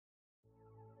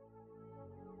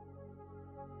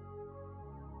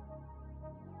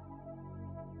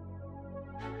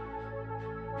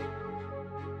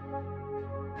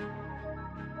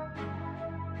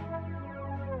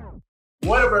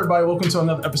up, everybody? Welcome to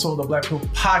another episode of the Black Pill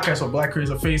Podcast, where Black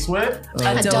creators are faced with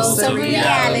a dose of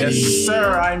reality. Yes,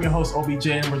 sir. I am your host, OBJ,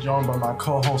 and we're joined by my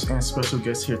co-host and special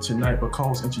guest here tonight. But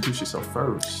co-host, introduce yourself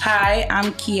first. Hi,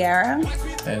 I'm Kiara.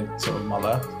 And to my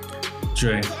left,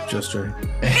 Dre, just Dre.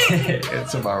 and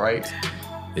to my right,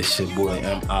 It's your boy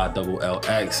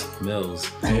MILLX Mills.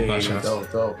 hey,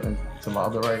 dope. And to my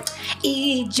other right,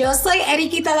 Y yo soy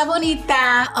Eriquita la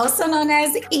Bonita, also known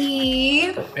as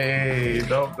Eve. hey,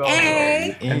 dope.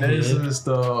 Hey. And this is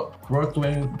the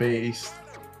Brooklyn-based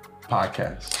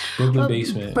podcast. Brooklyn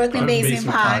Basement. Brooklyn Basement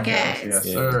Podcast. Yes,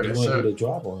 Yeah, sir. you Yes, want to sir. do the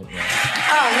drop on it? Oh,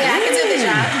 yeah, I can do the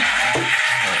job.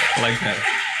 I like that.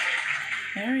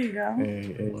 There you go.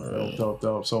 Hey,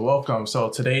 dope. So welcome. So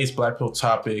today's Black Pill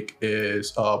topic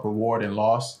is reward and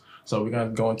loss. So we're gonna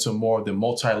go into more of the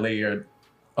multi-layered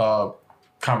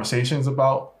conversations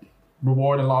about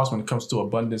reward and loss when it comes to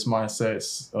abundance mindset,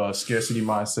 scarcity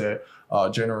mindset,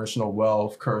 generational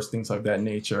wealth, curse, things like that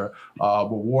nature,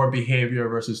 reward behavior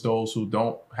versus those who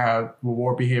don't have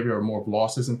reward behavior or more of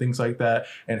losses and things like that,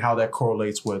 and how that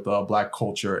correlates with Black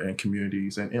culture and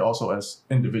communities, and also as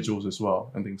individuals as well,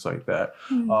 and things like that.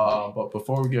 But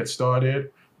before we get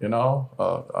started, you want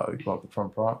the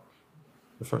front prompt,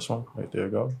 the first one, right there,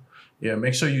 go. Yeah,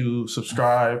 make sure you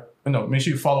subscribe. Make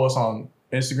sure you follow us on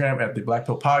Instagram at the Black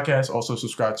Pill Podcast. Also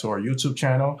subscribe to our YouTube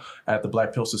channel at the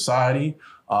Black Pill Society.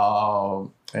 And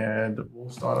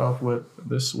we'll start off with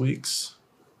this week's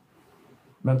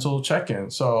mental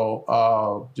check-in.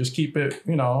 So just keep it,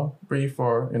 brief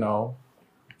or,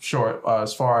 short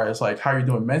as far as like how you're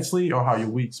doing mentally or how your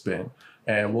week's been.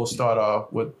 And we'll start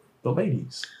off with the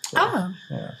ladies. So,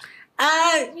 yeah.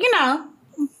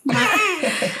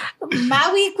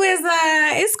 My week was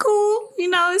it's cool.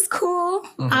 It's cool.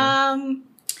 Mm-hmm.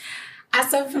 I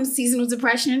suffer from seasonal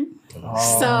depression.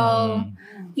 Oh. So,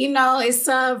 it's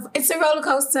a roller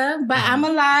coaster, but I'm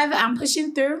alive. I'm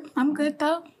pushing through. I'm good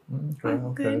though. Okay.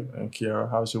 Good. And Kiara,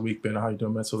 how's your week been? How you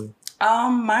doing mentally?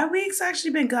 My week's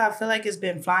actually been good. I feel like it's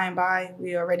been flying by.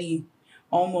 We already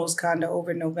almost kind of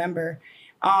over November.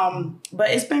 But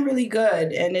it's been really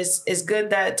good, and it's good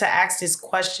that to ask this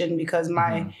question because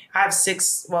I have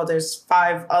there's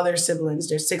 5 other siblings.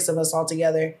 There's 6 of us all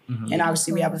together, and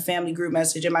obviously we have a family group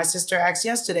message. And my sister asked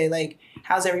yesterday, like,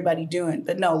 how's everybody doing?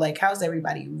 But no, like, how's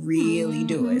everybody really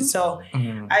doing? So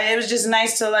it was just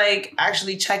nice to like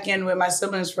actually check in with my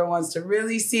siblings for once to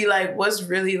really see like what's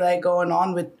really like going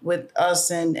on with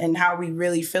us and how we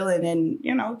really feeling, and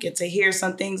get to hear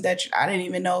some things that I didn't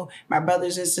even know my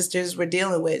brothers and sisters were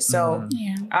dealing with. So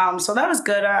so that was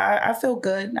good. I feel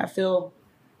good. I feel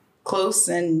close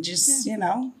and just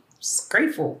just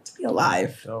grateful to be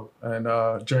alive. So, and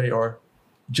Dre or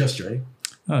just Dre,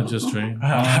 Just Dre.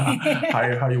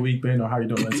 how your week been or how you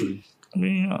doing mentally? I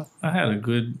mean, I had a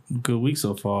good week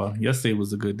so far. Yesterday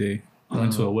was a good day. I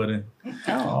went to a wedding.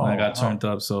 Oh. I got turned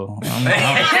up, so I'm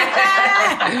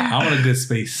in a good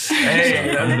space.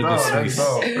 Hey, I'm in a good that's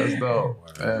space. dope.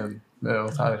 And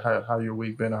Mills, how your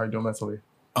week been or how you doing mentally?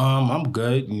 I'm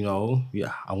good,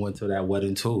 Yeah, I went to that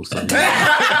wedding too. So Okay.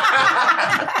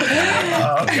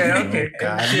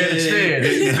 Shit.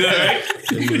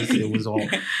 it was on,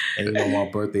 and my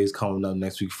birthday is coming up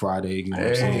next week Friday. You know what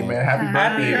I'm Hey saying? man, happy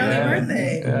birthday! early man.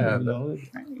 birthday. Yeah.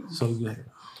 So good.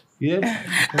 Yeah.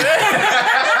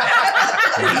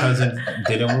 My cousin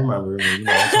didn't remember me,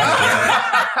 But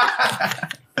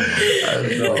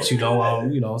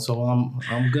so I'm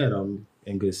good. I'm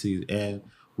in good season, and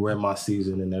we're in my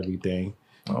season and everything.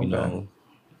 Okay.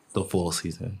 The fall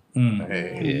season.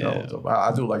 Hey, Yeah. dope.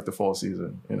 I do like the fall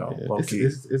season. Low key.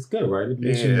 It's good, right? It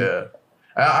makes you- Yeah.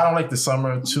 I don't like the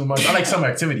summer too much. I like summer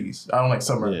activities. I don't like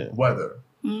summer weather.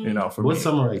 For What me.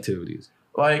 summer activities?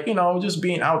 Like, just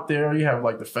being out there. You have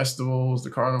like the festivals, the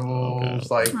carnivals,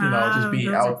 just being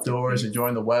those are outdoors,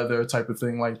 enjoying the weather type of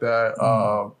thing like that.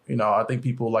 I think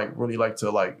people really like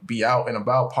to like be out and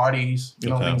about, parties,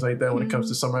 things like that when it comes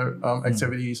to summer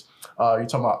activities. You're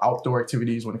talking about outdoor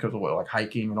activities when it comes to like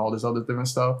hiking and all this other different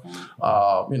stuff.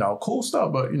 Cool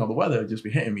stuff, but the weather just be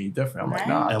hitting me different. I'm like,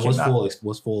 nah, I And cannot.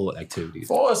 what's fall activities?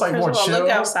 Fall is like First more of all, chill. look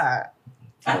outside.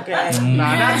 Okay.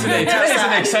 Nah, not today. Today's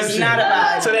an exception. It's not a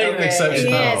vibe. Today's an Okay. exception.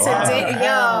 Yeah,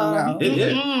 No.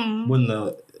 today, When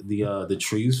the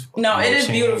trees. No, it is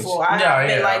change. beautiful. I have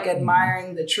been Yeah. like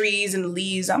admiring the trees and the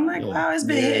leaves. I'm like, wow, it's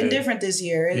been hitting different this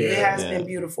year. It has been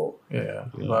beautiful. Yeah,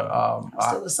 but I'm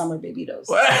still a summer baby though.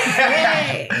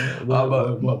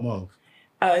 What month?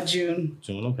 June.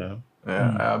 June. Okay.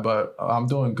 But I'm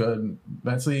doing good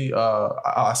mentally.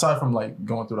 Aside from like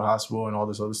going through the hospital and all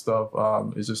this other stuff,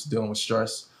 it's just dealing with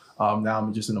stress. Now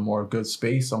I'm just in a more good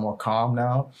space. I'm more calm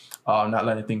now. Not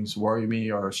letting things worry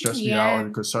me or stress me out or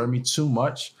concern me too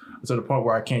much to the point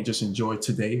where I can't just enjoy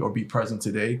today or be present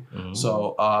today.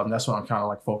 So that's what I'm kind of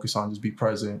like focused on. Just be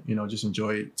present, just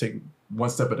enjoy it. Take one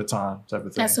step at a time type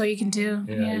of thing. That's all you can do.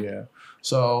 Yeah.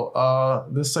 So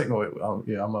this segment,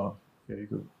 you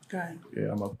could. Go ahead.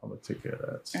 Yeah, I'm gonna take care of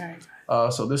that. All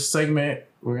right. So this segment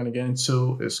we're gonna get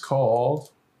into is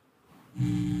called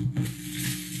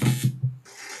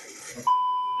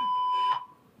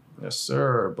yes,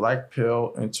 sir, Black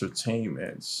Pill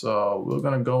Entertainment. So we're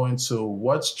gonna go into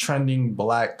what's trending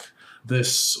Black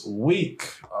this week.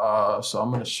 So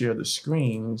I'm gonna share the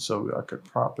screen so I could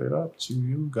prop it up to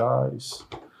you guys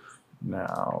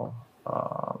now.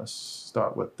 Let's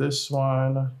start with this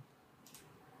one.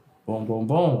 Boom, boom,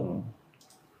 boom.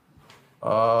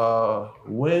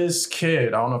 Wizkid. I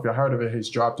don't know if you heard of it. He's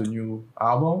dropped a new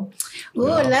album. Ooh,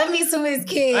 love me some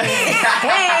Wizkid.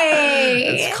 Hey.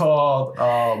 It's called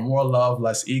More Love,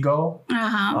 Less Ego.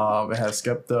 Uh-huh. It has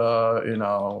Skepta,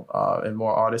 and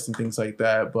more artists and things like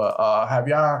that. But have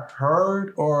y'all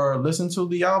heard or listened to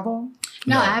the album?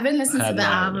 No, I haven't listened to the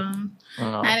album.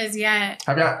 Not as yet.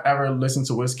 Have y'all ever listened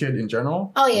to Wizkid in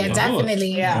general? Oh yeah,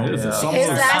 definitely. Yeah. His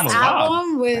last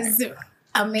album was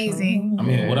amazing. I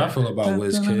mean, what I feel about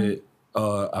Wizkid,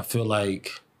 I feel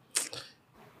like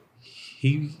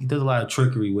he does a lot of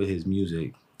trickery with his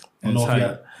music. I don't know if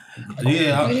y'all.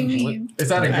 Yeah, What do you mean? Is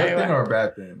that a good thing or a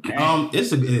bad thing?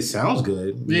 it sounds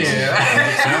good. Yeah.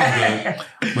 It sounds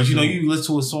good. But you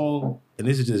listen to a song, and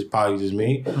this is just probably just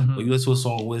me. But you listen to a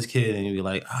song with Wizkid, and you're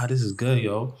like, this is good,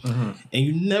 yo. And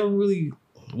you never really,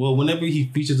 whenever he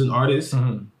features an artist,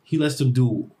 he lets them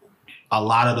do a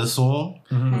lot of the song.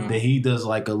 Then he does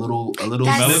like a little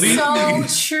melody.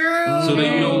 That's so true. So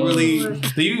then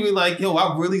you be like, yo,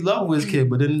 I really love Wizkid,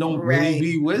 but then don't really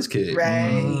be Wizkid.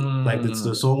 Right. Like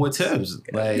the song with Tim's.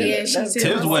 Like she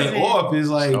Tim's went off. It's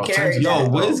like, yo,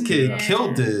 Wizkid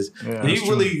killed this. Yeah, and you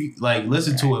really like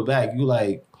listen to it back. You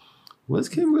like,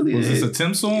 Wizkid really Was this a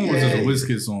Tim song or was it a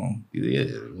Wizkid song? Yeah,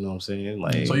 you know what I'm saying?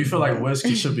 Like, So you feel like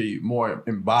Wizkid should be more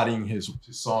embodying his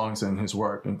songs and his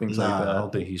work and things like that? I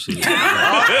don't think he should. let's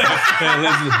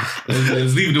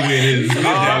leave it the way it is. Okay.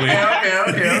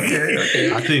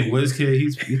 I think Wizkid,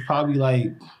 he's probably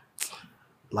like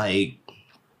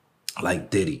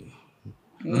Diddy.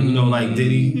 Like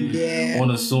Diddy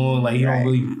on a song, like he don't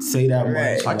really say that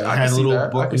much. Like, I has a can see little that.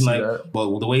 book, I can and see that.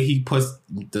 but the way he puts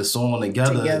the song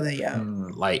together,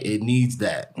 like it needs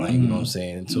that. Like you know what I'm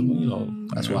saying. So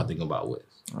that's what I think about Wiz.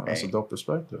 That's a dope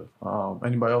perspective.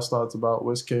 Anybody else thoughts about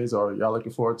Wizkid, or y'all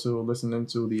looking forward to listening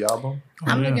to the album?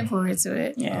 I'm looking forward to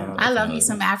it. Yeah. I love me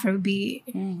some Afrobeat.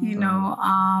 I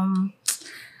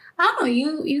don't know.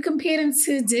 You compared him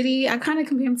to Diddy. I kind of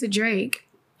compare him to Drake.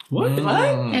 What?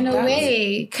 In a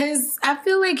way, because I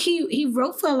feel like he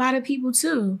wrote for a lot of people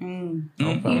too.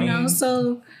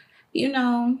 So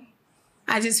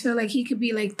I just feel like he could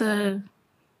be like the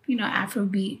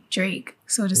Afrobeat Drake,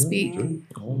 so to speak. I could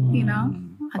be wrong.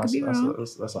 That's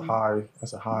a high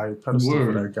pedestal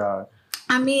for that guy.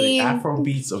 I mean, the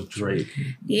Afrobeats of Drake.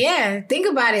 Yeah, think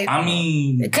about it. I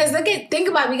mean, because think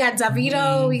about it. We got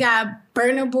Davido, we got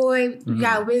Burna Boy, we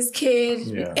got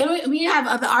Wizkid, and we have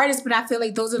other artists, but I feel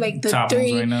like those are like the top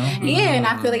three. Right now. Yeah, and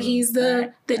I feel like he's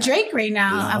the Drake right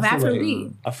now of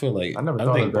Afrobeat. I feel like I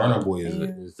think Burna Boy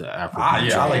is the Afrobeat.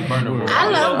 Yeah, I like Burna Boy. I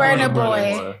love Burna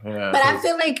Boy, yeah, but I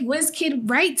feel like Wizkid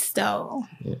writes though.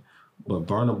 Yeah. But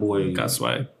Burna Boy got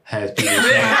swag. Has people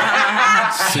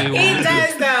saying, he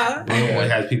does though. Burna Boy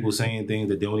has people saying things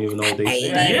that they don't even know what they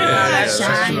say. That's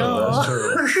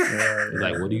true. It's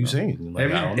like, what are you saying? Like,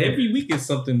 every week is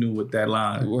something new with that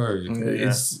line. Word.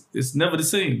 It's never the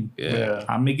same. Yeah.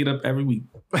 I make it up every week.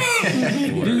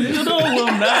 Depending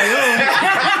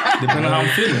on how I'm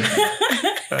feeling.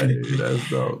 Hey, that's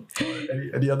dope.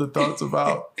 Any other thoughts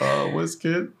about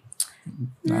Wizkid?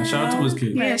 Nah, shout out to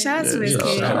Wizkid. Yeah, shout out to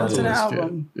Wizkid. Shout out to the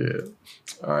album. Yeah.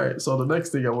 All right. So the next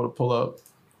thing I want to pull up.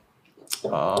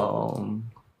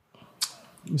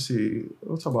 Let me see.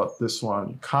 We'll talk about this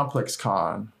one. Complex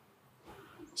Con.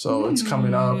 So it's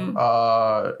coming up.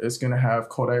 It's gonna have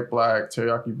Kodak Black,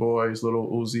 Teriyaki Boys, Lil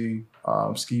Uzi,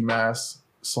 Ski Mask,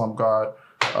 Slump God.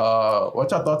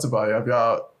 What y'all thoughts about it?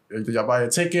 Did y'all buy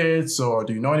the tickets, or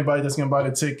do you know anybody that's gonna buy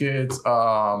the tickets?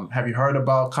 Have you heard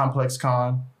about Complex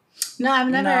Con? No, I've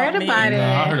never heard about it. No,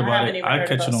 I heard about it. I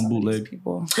catch it on bootleg.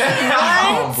 People.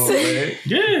 Bootleg?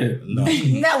 Yeah. No,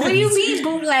 what do you mean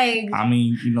bootleg? I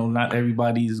mean, not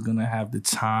everybody is gonna have the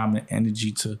time and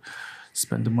energy to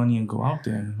spend the money and go out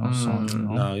there.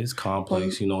 No, it's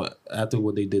complex. After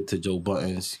what they did to Joe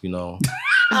Buttons,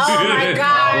 Oh my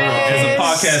god! As a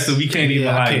podcaster, we can't even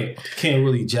like can't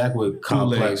really jack with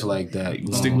complex like that. You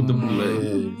know? Stick with the bullet.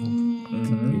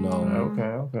 You know,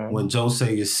 Okay. when Joe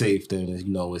say it's safe, then you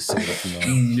know it's safe. You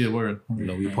know, Yeah, word. you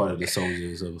know we part of the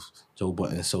soldiers of Joe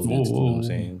Button soldiers. You know what I'm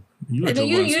saying? You're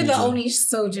the only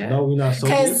soldier. No, we not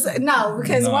soldiers.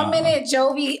 Because 1 minute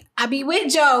I be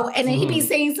with Joe, and then he be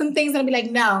saying some things, and I be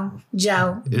like, no,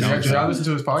 Joe. Did y'all listen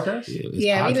to his podcast?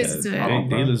 Yeah, we listen to it.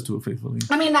 They listen to it faithfully.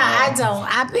 I mean, I don't.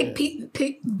 I pick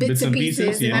bits and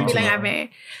pieces, and I be like, I bet.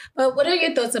 But what are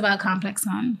your thoughts about Complex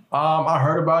Son? I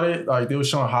heard about it. Like they were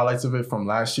showing highlights of it from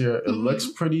last year. It looks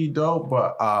pretty dope,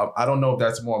 but I don't know if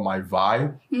that's more my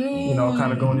vibe. You know,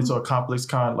 kind of going into a Complex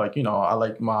Con. Like, you know, I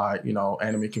like my, you know,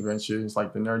 anime conventions,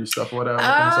 like the nerdy stuff or whatever. Things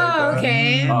like that.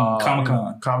 Okay.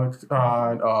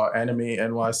 Comic-Con, Anime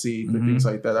NYC, things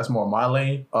like that. That's more my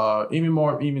lane.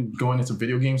 Even going into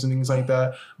video games and things like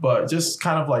that. But just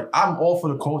kind of like, I'm all for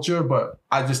the culture, but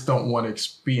I just don't want to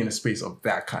be in a space of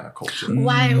that kind of culture.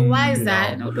 Why is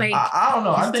that? Like, I don't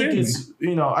know. I think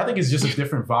it's just a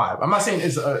different vibe. I'm not saying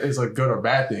it's a good or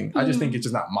bad thing. I just think it's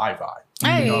just not my vibe. You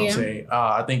know what I'm saying?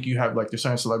 I think you have like there's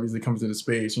certain celebrities that come into the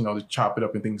space, you know, to chop it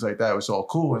up and things like that. It's all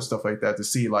cool and stuff like that to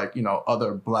see like, you know,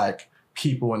 other Black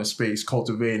people in the space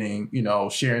cultivating, you know,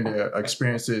 sharing their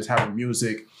experiences, having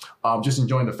music, just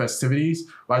enjoying the festivities.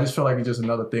 But I just feel like it's just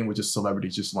another thing with just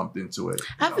celebrities just lumped into it.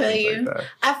 I feel you. Like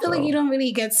I feel like you don't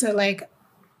really get to like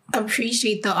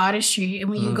appreciate the artistry, and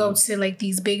when you go to like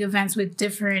these big events with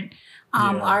different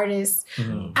artists.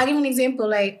 I'll give you an example.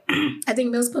 Like I think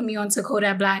Mills put me on to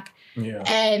Kodak Black. Yeah.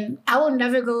 And I will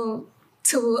never go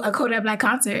to a Kodak Black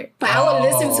concert, but I will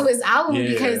listen to his album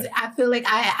because I feel like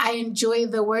I enjoy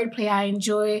the wordplay. I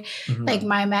enjoy like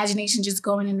my imagination just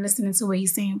going and listening to what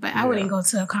he's saying, but I wouldn't go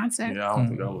to a concert. Yeah, I don't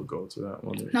think I would go to that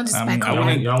one. No disrespect.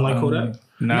 Kodak. Y'all don't like Kodak?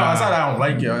 No, it's not that I don't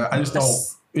like it. I just don't.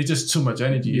 It's just too much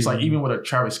energy. It's like even with a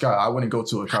Travis Scott, I wouldn't go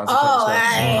to a concert.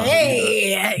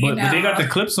 But they got the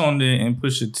clips on there and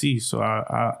Pusha T, so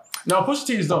I no, Pusha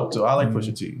T is dope too. I like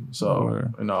Pusha T, so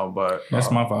you know. But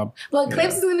that's my vibe. Well,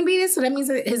 Clips is going to be there, so that means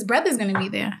that his brother's going to be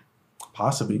there.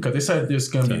 Possibly, because they said there's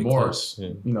going to be more,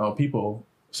 you know, people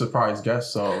surprise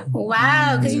guests. So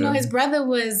wow, because you know his brother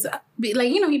was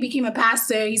like, you know, he became a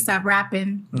pastor. He stopped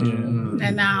rapping,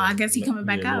 and now I guess he coming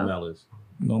back out.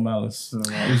 No malice.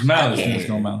 There's malice. Okay. There's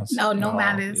no malice. No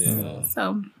malice. Yeah.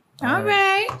 So all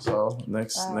right. So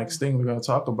next thing we're gonna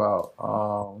talk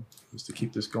about is to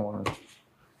keep this going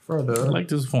further. I like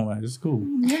this format. It's cool.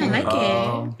 Yeah, I like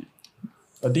it.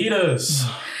 Adidas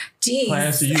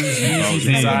plans to use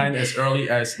Yeezy design as early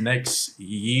as next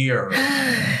year.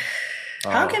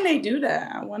 How can they do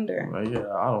that? I wonder.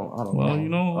 Yeah, I don't know. Well, you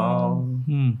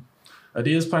know,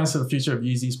 Adidas plans for the future of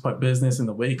Yeezy's business in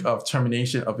the wake of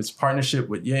termination of its partnership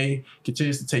with Ye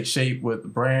continues to take shape, with the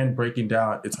brand breaking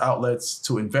down its outlets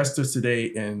to investors today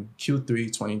in Q3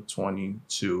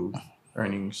 2022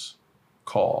 earnings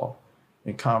call.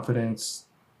 In confidence,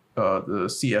 the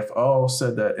CFO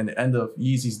said that in the end of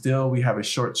Yeezy's deal, we have a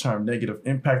short-term negative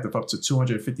impact of up to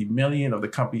 $250 million of the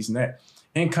company's net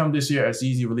income this year, as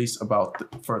Yeezy released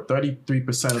for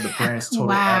 33% of the brand's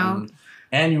total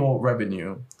annual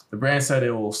revenue. The brand said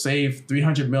it will save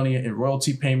 $300 million in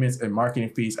royalty payments and marketing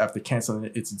fees after canceling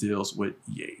its deals with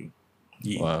Ye.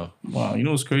 Wow. You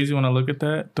know what's crazy when I look at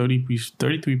that?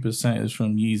 33% is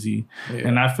from Yeezy. Yeah.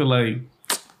 And I feel like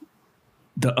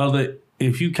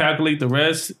if you calculate the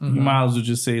rest, you might as well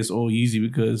just say it's all Yeezy,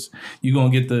 because you're gonna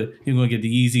get the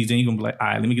Yeezys and you're gonna be like, all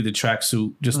right, let me get the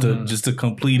tracksuit just to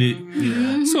complete it.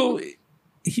 Yeah. So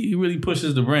he really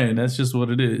pushes the brand. That's just what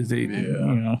it is. You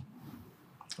know.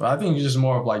 Well, I think it's just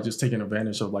more of like just taking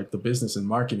advantage of like the business and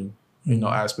marketing, you know,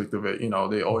 aspect of it. You know,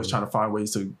 they're always trying to find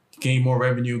ways to gain more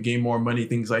revenue, gain more money,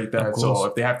 things like that. So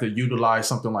if they have to utilize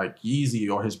something like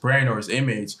Yeezy or his brand or his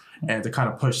image and to kind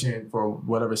of push in for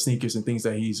whatever sneakers and things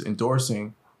that he's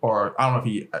endorsing, or I don't know if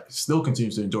he still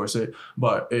continues to endorse it,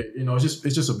 but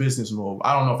it's just a business move.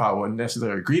 I don't know if I would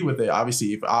necessarily agree with it.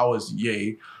 Obviously, if I was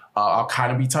Ye, I'll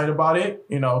kind of be tight about it,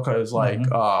 you know, because like,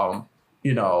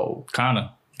 you know, kind of.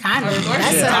 I'll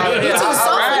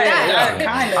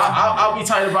be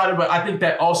tight about it, but I think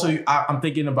that also I'm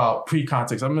thinking about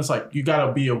pre-context. I'm just like, you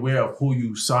gotta be aware of who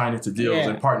you sign into deals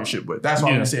and partnership with. That's why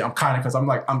I'm gonna say I'm kind of, because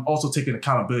I'm also taking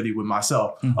accountability with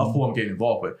myself of who I'm getting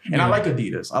involved with. And I like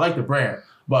Adidas, I like the brand,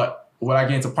 but would I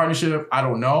get into partnership? I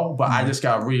don't know, but I just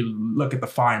gotta really look at the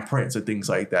fine prints and things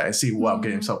like that and see what I'm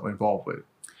getting myself involved with.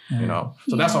 You know,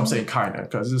 so that's what I'm saying, kind of,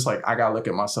 because it's like I gotta look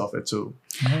at myself at too.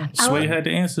 Sway had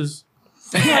the answers.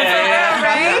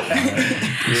 Right?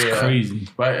 It's crazy.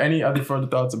 But any other further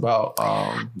thoughts about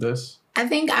this? I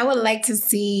think I would like to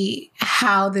see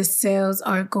how the sales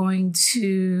are going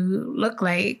to look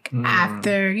like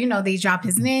after, they drop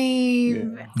his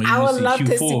name. Yeah. I would love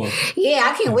to see. Yeah,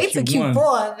 I can't wait to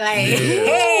Q4. Like,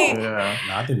 hey. Yeah.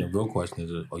 Nah, I think the real question is,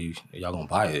 y'all gonna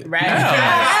buy it? Right.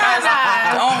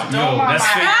 Yo, that's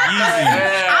easy.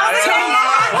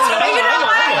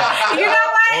 You know what?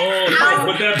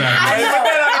 Put that back. I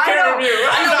know,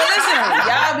 but listen,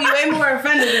 y'all be way more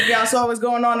offended if y'all saw what's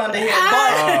going on under here.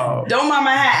 But don't mind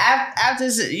my hat. After,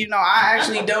 I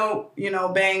actually don't,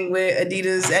 bang with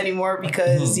Adidas anymore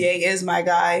because Ye is my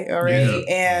guy already.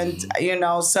 Yeah. And,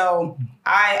 so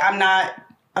I'm not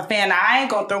a fan. I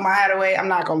ain't gonna throw my hat away. I'm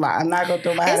not gonna lie. I'm not gonna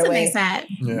throw my hat away. It's a nice hat.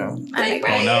 Yeah. Oh,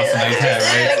 now it's a nice hat,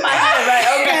 right? My hat, right?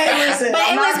 Okay, listen.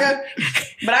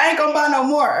 But I ain't gonna buy no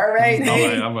more, all right?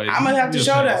 All right. I'm gonna have to You'll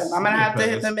show pass. them. I'm gonna have to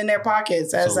hit them in their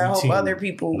pockets, as I hope other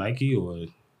people. Nike or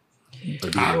I don't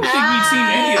think we've seen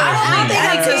any of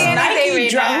that. Nike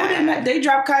dropped. They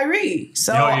dropped Kyrie,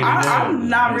 so I'm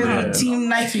not really team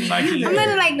Nike. I'm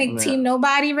not like team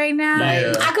nobody right now.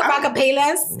 Yeah. I could rock a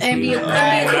Payless and be cool with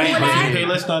that.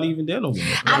 Payless not even there no more.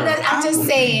 I'm just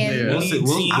saying. Yeah.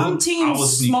 I'm team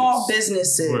small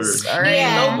businesses, all right?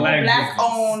 Yeah. Local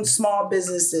black-owned small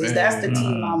businesses. That's the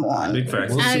team I'm on. Big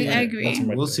facts. I agree.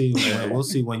 We'll see. We'll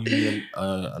see when you get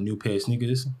a new pair of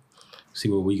sneakers. See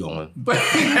where we going. No,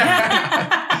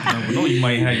 you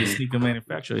might have your sneaker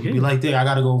manufacturer here. Be like, there, I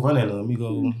gotta go running. Let me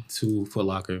go to Foot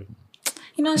Locker.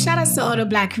 Shout out to all the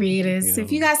black creators.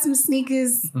 If you got some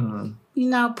sneakers, pull up.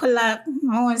 I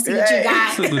want to see what you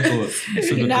got.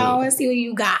 It's a good thought. I want to see what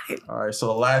you got. All right, so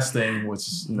the last thing, which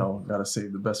is, gotta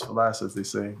save the best for last, as they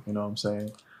say, you know what I'm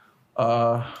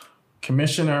saying?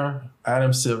 Commissioner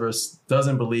Adam Silver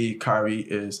doesn't believe Kyrie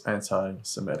is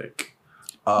anti-Semitic.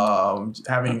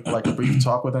 Having like a brief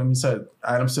talk with him, he said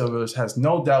Adam Silver has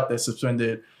no doubt that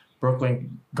suspended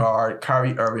Brooklyn guard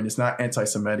Kyrie Irving is not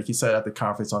anti-Semitic. He said at the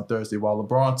conference on Thursday, while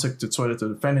LeBron took to Twitter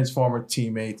to defend his former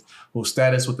teammate, whose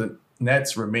status with the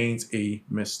Nets remains a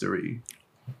mystery.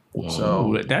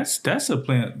 So that's a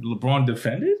plan. LeBron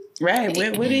defended? Right.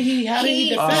 What did he? How did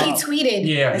he defend? He tweeted.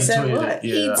 Yeah, he said tweeted. what?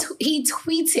 Yeah. He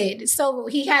tweeted. So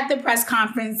he had the press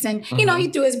conference and, he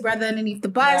threw his brother underneath the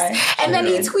bus. Right. And then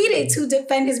he tweeted to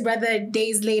defend his brother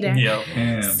days later.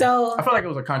 Yeah. So. I felt like it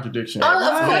was a contradiction. Oh,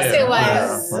 of course it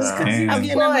was. That's because he's Of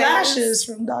getting course. lashes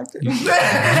from Dr.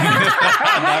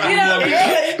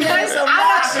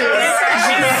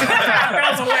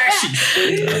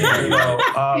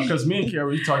 Because me and Kiara,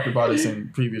 we talked about this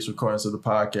in previous recordings of the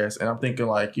podcast, and I'm thinking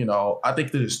I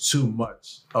think there's too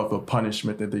much of a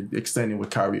punishment that they're extending with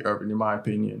Kyrie Irving, in my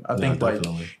opinion. I think it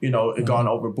gone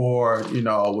overboard,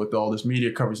 with all this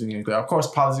media coverage and anything. Of course,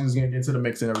 politics is going to get into the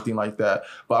mix and everything like that,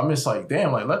 but I'm just like,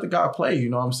 damn, let the guy play, you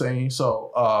know what I'm saying?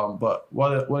 So, but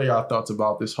what are y'all thoughts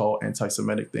about this whole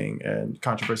anti-Semitic thing and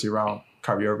controversy around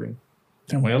Kyrie Irving?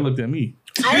 Damn, well, y'all looked at me.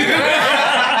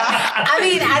 I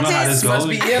mean, I just must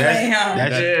be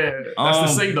That's the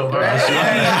signal, bro.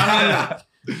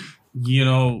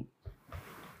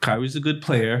 Kyrie's a good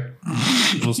player.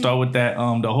 We'll start with that.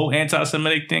 The whole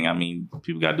anti-Semitic thing, I mean,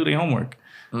 people got to do their homework.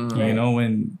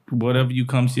 And whatever you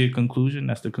come to your conclusion,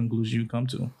 that's the conclusion you come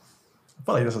to. I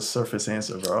feel like that's a surface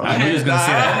answer, bro. I knew he was going to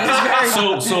say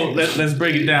that. So let's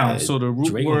break it down. So the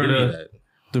root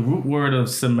word of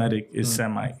Semitic is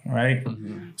Semite, right?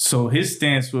 Mm-hmm. So his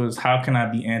stance was, how can I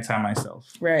be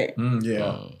anti-myself? Right.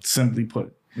 Simply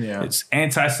put. Yeah. It's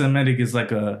anti-Semitic is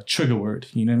like a trigger word.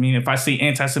 You know what I mean? If I say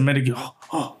anti-Semitic, yeah,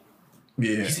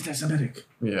 he's anti-Semitic.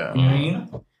 Yeah. You know what I mean?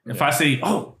 If I say,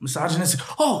 misogynist,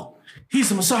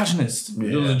 he's a misogynist.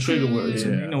 Yeah. Those are trigger words.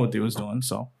 Yeah. And you know what they was doing,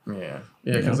 so. Yeah.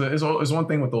 Yeah, because it's one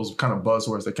thing with those kind of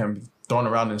buzzwords that can be thrown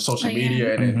around in social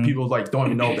media, and then people don't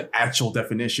even know the actual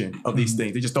definition of these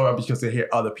things. They just throw it out because they hear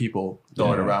other people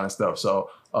throw it around and stuff. So,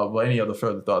 but any other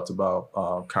further thoughts about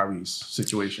Kyrie's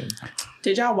situation?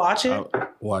 Did y'all watch it?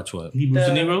 Watch what? Hebrews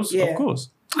and Negroes? Yeah. Of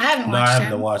course. I haven't No, I watched haven't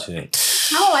it. been watching it.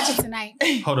 I'm gonna watch it tonight.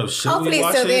 Hold up, should Hopefully we it's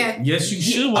watch still it? there. Yes, you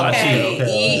should watch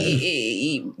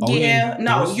it.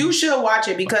 No, you should watch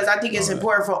it because I think it's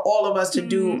important for all of us to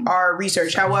do our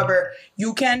research. However,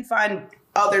 you can find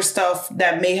other stuff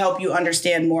that may help you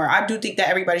understand more. I do think that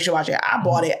everybody should watch it. I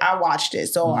bought it. I watched it.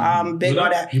 So I'm big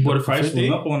on that. You bought it for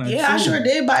 $50? Up on it. Yeah, I sure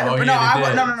did buy it. Oh, But yeah,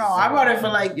 I bought it for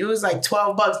it was like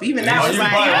 $12. But even that was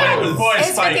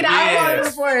It's $50. I bought it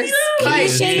before. Can you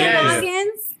share your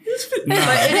logins? but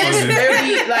it is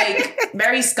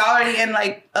very scholarly and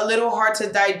a little hard to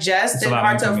digest and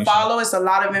hard to follow. It's a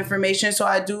lot of information. So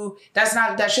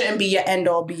that shouldn't be your end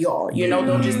all be all.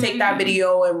 Don't just take that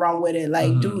video and run with it.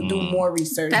 Do more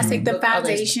research. That's the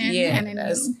foundation. Yeah, and then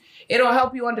it'll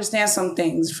help you understand some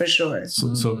things for sure.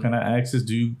 So can I ask this?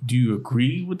 Do you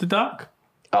agree with the doc?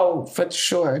 Oh, for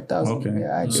sure. Okay.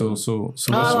 Yeah, I do. So Oh, what's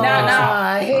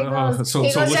here goes, so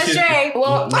here goes what's your your- Shay.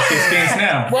 Well, what's your stance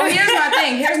now? well,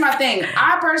 here's my thing.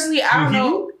 I personally, I don't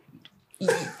know.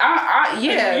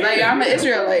 Yeah, like I'm an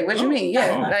Israelite. What you mean?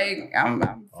 Yeah, like I'm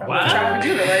from the tribe of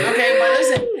Judah. Like, okay, but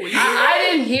listen, I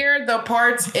didn't hear the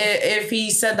parts if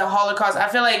he said the Holocaust. I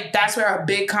feel like that's where a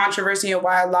big controversy and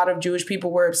why a lot of Jewish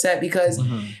people were upset because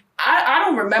I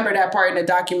don't remember that part in the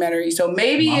documentary. So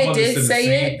maybe it did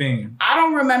say it. I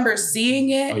don't remember seeing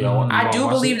it. I do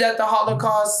believe that the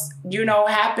Holocaust,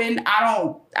 happened.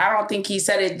 I don't think he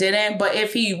said it didn't. But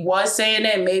if he was saying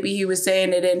it, maybe he was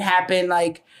saying it didn't happen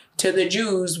like to the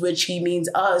Jews, which he means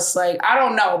us. Like, I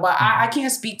don't know, but I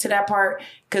can't speak to that part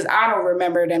because I don't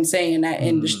remember them saying that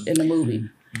in the movie.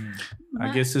 I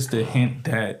guess it's the hint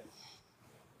that,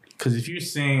 because if you're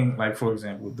saying, like, for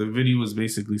example, the video was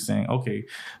basically saying, okay,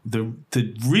 the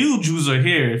real Jews are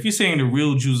here. If you're saying the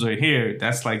real Jews are here,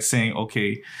 that's like saying,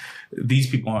 okay, these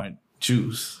people aren't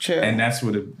Jews. True. And that's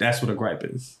what a gripe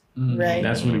is. Right.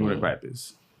 That's really what a gripe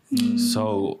is.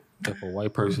 So if a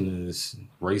white person is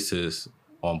racist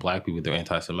on black people, they're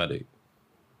anti-Semitic.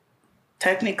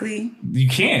 Technically. You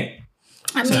can't.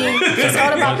 I mean, it's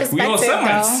all about We all perspective,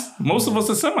 though. Semites. Most of us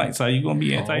are Semites. How you gonna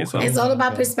be anti-Semite? It's all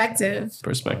about perspective.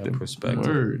 Perspective. Perspective.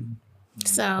 Word.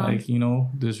 So, Like,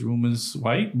 this room is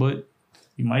white, but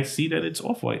you might see that it's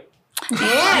off-white.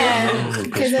 yeah,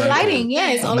 because the lighting,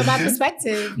 it's all about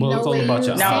perspective. Well, it's all where about you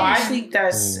your No, eyes. I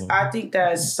think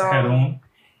that's some. Head on.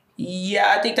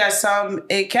 Yeah, I think that's some.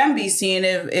 It can be seen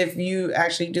if you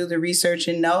actually do the research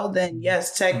and know. Then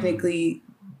yes, technically,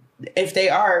 if they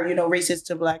are racist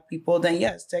to black people, then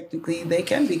yes, technically they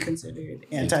can be considered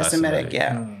anti-Semitic.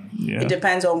 Yeah. Yeah. It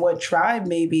depends on what tribe,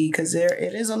 maybe, because it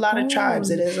is a lot of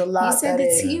tribes. It is a you lot. said that the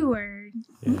is- T word.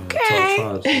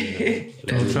 Yeah, Okay. 12 tribes.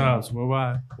 12 tribes.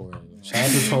 Worldwide. Shout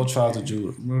out to 12 tribes of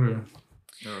Judah.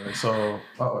 All right, so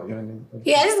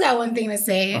Yeah, I just got one thing to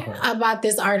say about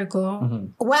this article.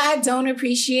 What I don't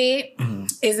appreciate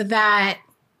is that,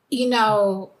 you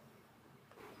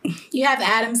have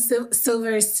Adam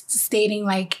Silver stating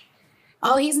like,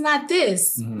 oh, he's not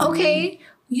this. Okay,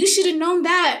 you should have known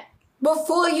that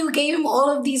before you gave him all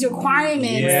of these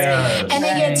requirements. Yes. And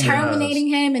then you're Right. terminating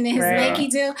him and then his Right. Nike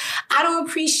deal. I don't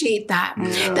appreciate that.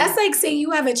 That's like saying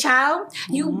you have a child,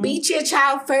 you beat your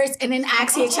child first and then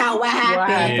ask your child what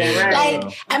happened. happened, right.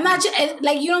 Like, I'm not,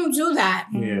 like, you don't do that.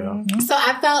 yeah. So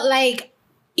I felt like,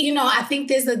 I think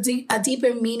there's a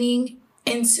deeper meaning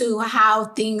into how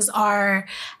things are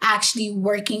actually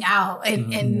working out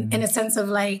in a sense of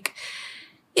like,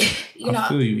 I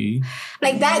feel you, E.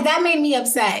 like that made me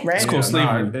upset. Right. It's called slavery.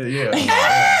 I agree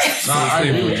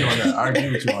with you on that. I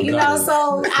agree with you on that.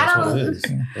 So That's what it is.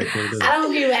 That's what it is. I don't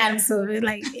agree with Adam Silver.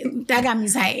 Like, that got me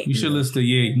tight. You should listen to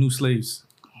New Slaves.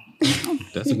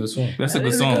 That's a good song. That's a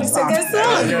good song. It's a good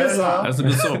song. That's a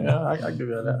good song. Yeah, I give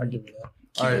you that. I give you that.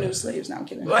 Keep new slaves. Now I'm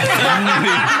kidding. New All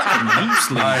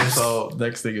Slaves. right, so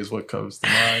next thing is what comes to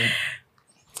mind.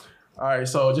 All right,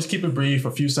 so just keep it brief.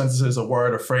 A few sentences, a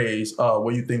word, a phrase.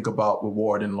 What you think about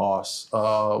reward and loss?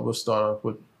 We'll start off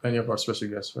with any of our special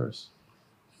guests first.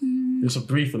 Just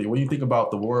briefly, what do you think about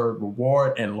the word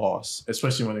reward and loss,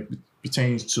 especially when it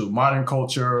pertains to modern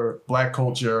culture, Black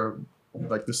culture,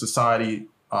 like the society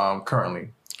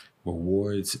currently?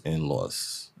 Rewards and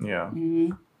loss. Yeah.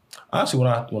 Actually,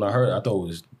 when I heard it, I thought it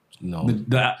was,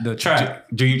 The track.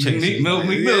 Dream Chasing. Meek Mills.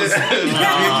 I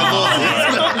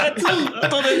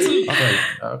thought that too.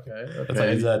 Okay.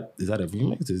 It's like, is that a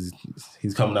remix?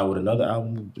 He's coming out with another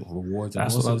album, Rewards and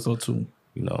That's what I Losses? thought too.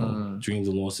 Dreams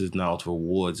and losses now to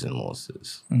rewards and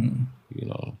losses.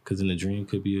 Because in a dream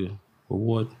could be a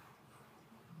reward.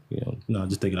 No,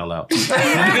 just thinking out loud.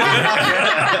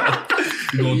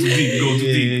 You're going too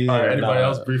deep. All right, anybody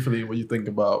else briefly, what you think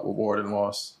about reward and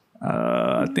loss?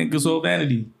 I think it's all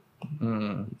vanity.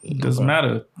 It doesn't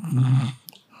matter.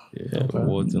 Yeah,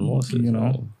 rewards and losses.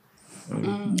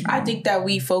 I think that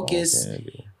we focus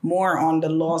more on the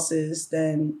losses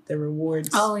than the rewards.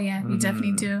 Oh, yeah, we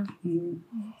definitely do.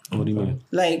 What do you mean?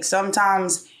 Like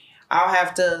sometimes I'll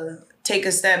have to take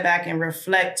a step back and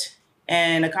reflect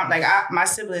and my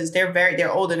siblings,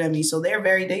 they're older than me, so they're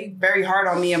very hard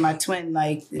on me and my twin.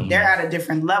 Like they're at a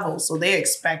different level, so they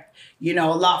expect a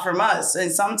lot from us.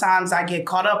 And sometimes I get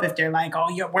caught up if they're like, "Oh,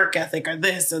 your work ethic or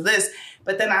this or this,"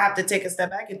 but then I have to take a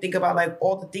step back and think about like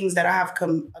all the things that I have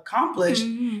accomplished,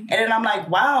 and then I'm like,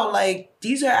 "Wow, like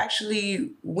these are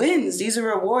actually wins. These are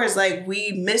rewards. Like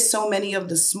we miss so many of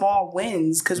the small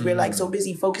wins because we're like so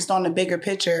busy focused on the bigger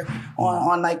picture,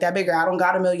 on like that bigger. I don't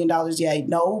got $1 million yet,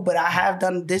 no, but I have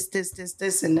done this,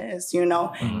 and this, you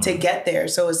know, to get there.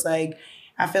 So it's like,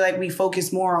 I feel like we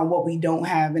focus more on what we don't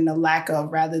have and the lack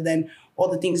of rather than all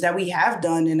the things that we have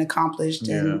done and accomplished.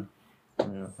 And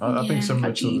I think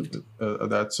similar to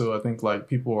that too. I think like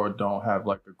people don't have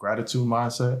like a gratitude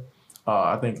mindset.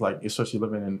 I think like especially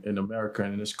living in America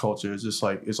and in this culture, it's just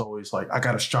like it's always like I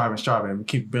gotta strive and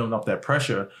keep building up that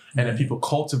pressure, and then people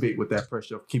cultivate with that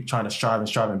pressure, keep trying to strive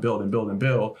and build,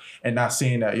 and not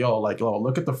seeing that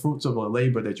look at the fruits of the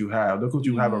labor that you have, look what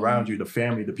you have around you, the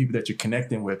family, the people that you're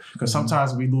connecting with, because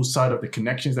sometimes we lose sight of the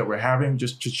connections that we're having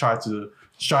just to try to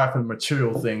strive for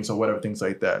material things or whatever things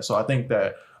like that. So I think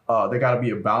that. There got to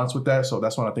be a balance with that. So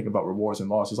that's when I think about rewards and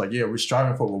losses. Like, yeah, we're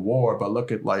striving for reward, but look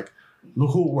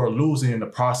who we're losing in the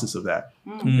process of that.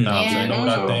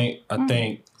 I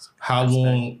think how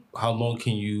long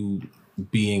can you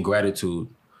be in gratitude?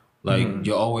 Like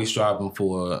you're always striving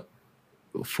for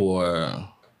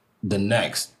the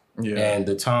next, and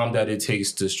the time that it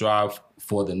takes to strive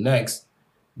for the next,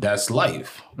 that's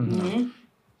life.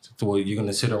 So you're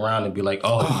gonna sit around and be like,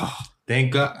 oh.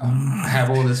 Thank God I have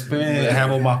all this fans, I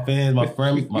have all my fans, my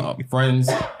friends,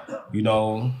 you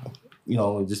know,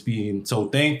 just being so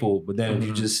thankful. But then if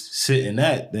you just sit in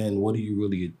that, then what are you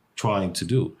really trying to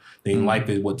do? Then life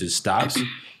is what just stops.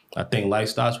 I think life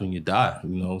stops when you die, you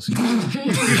know.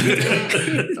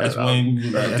 that's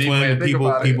when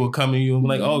people come to you and be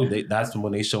like, oh, that's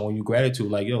when they showing you gratitude.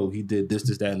 Like, yo, he did this,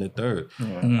 that, and the third.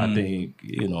 I think,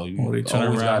 you know, you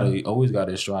always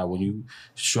gotta strive. When you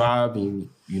strive and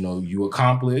you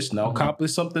accomplish, now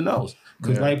accomplish something else.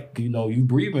 Because like, you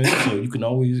breathing, so you can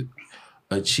always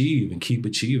achieve and keep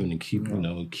achieving and keep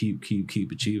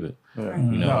achieving.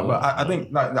 But I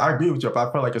think I agree with you, but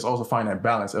I feel like it's also finding that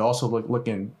balance and also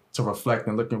looking to reflect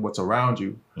and looking what's around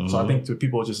you. So I think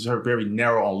people just are very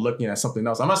narrow on looking at something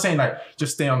else. I'm not saying like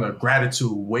just stay on the gratitude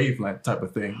wavelength type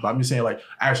of thing, but I'm just saying like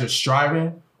as you're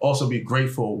striving, also be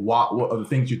grateful what are the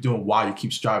things you're doing while you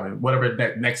keep striving, whatever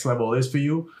that next level is for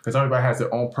you, because everybody has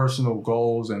their own personal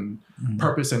goals and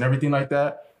purpose and everything like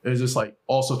that. It's just like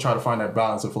also try to find that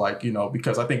balance of like,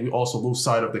 because I think we also lose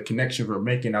sight of the connection we're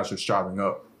making as we're striving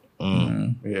up.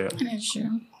 Yeah. That's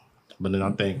true. But then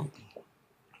I think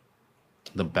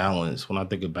the balance, when I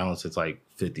think of balance, it's like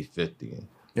 50-50.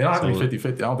 Yeah, I don't think 50-50.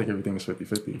 I don't think everything is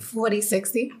 50-50.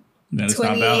 40-60. Then it's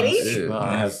not balanced.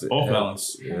 Yeah, off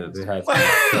balance. Yeah, they have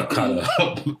to kind of.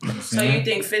 So you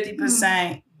think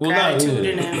 50% gratitude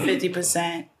and then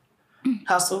 50%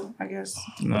 hustle, I guess?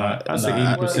 No, I say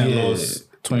 80% loss,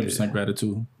 20%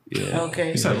 gratitude. Yeah.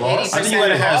 Okay. You said loss? I think you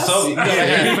gotta have something.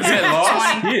 Yeah, 80%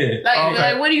 loss? Yeah.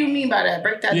 Like, what do you mean by that?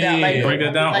 Break that down. Yeah, break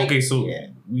that down. Like, okay, so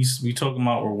we talking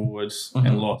about rewards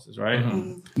and losses, right?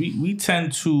 We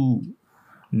tend to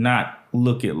not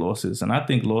look at losses, and I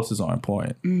think losses are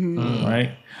important,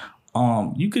 right?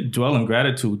 You could dwell in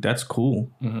gratitude. That's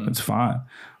cool. It's fine.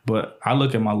 But I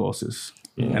look at my losses.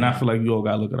 And I feel like we all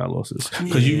gotta look at our losses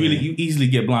because you easily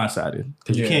get blindsided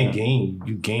because you can't gain.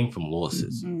 You gain from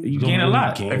losses. You gain a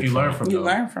lot if you learn from them. You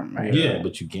learn from right. Yeah,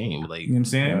 but you gain. Like, you know what I'm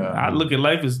saying? I look at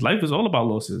life is all about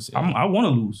losses. I want to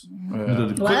lose.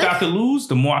 The quicker I can lose,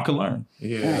 the more I can learn. I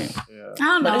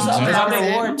don't know. But it's all about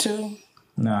reward too.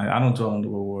 Nah, I don't dwell on the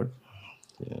reward.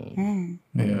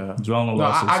 Dwell on the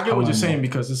losses. I get what you're saying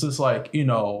because this is like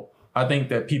I think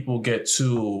that people get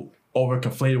too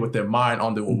overconflated with their mind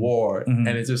on the reward, and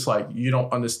it's just like you don't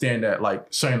understand that like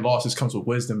certain losses comes with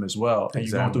wisdom as well, and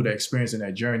you're going through that experience and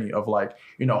that journey of like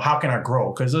how can I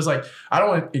grow? Because there's like I don't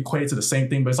want to equate it to the same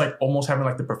thing, but it's like almost having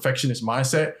like the perfectionist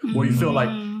mindset where you feel like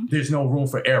there's no room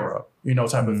for error,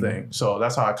 type of thing. So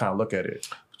that's how I kind of look at it.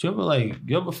 But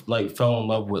you ever fell in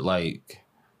love with like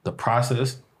the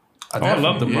process? I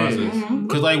love the process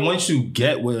because like once you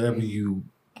get whatever you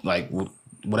like.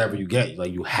 Whatever you get,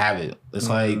 like you have it. It's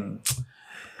like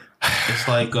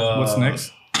what's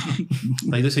next?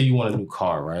 Like let's say you want a new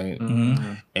car, right?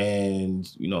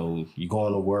 And you're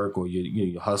going to work or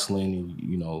you're hustling,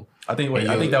 and I think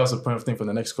that was a perfect thing for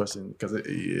the next question because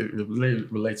it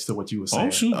relates to what you were saying. Oh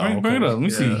shoot, bring it up. Let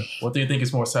me see. What do you think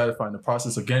is more satisfying, the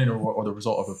process of getting it or the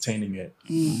result of obtaining it?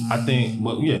 I think,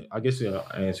 I guess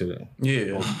I answered that.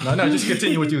 Yeah, no, just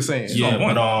continue what you were saying. Yeah,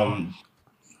 but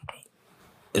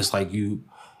it's like you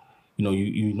know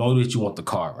that you want the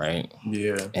car, right?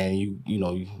 Yeah. And you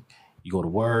go to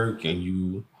work and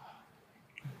you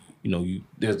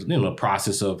there's a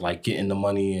process of like getting the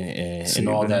money and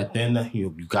all that. Then you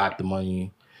got the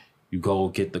money, you go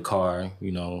get the car,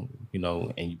 and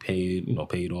you pay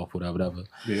it off, whatever.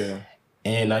 Yeah.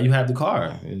 And now you have the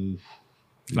car and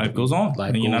life goes on.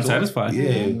 And you're not satisfied.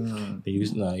 Yeah.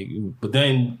 But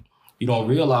then you don't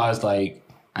realize like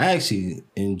I actually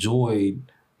enjoyed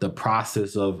the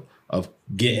process of of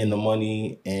getting the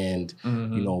money and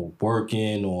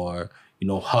working or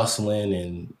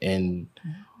hustling and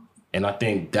I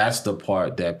think that's the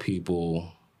part that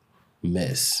people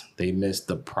miss. They miss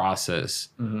the process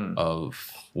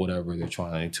of whatever they're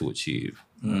trying to achieve.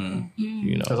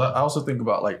 Because I also think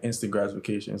about like instant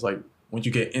gratification. It's like when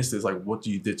you get instant, it's like what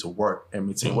you did to work and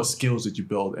maintain, what skills did you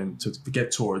build and to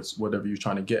get towards whatever you're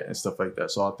trying to get and stuff like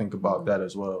that. So I think about that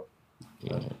as well.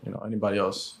 Anybody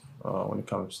else when it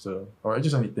comes to, or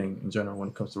just anything in general when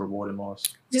it comes to reward and loss?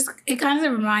 Just it kind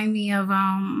of reminds me of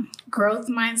growth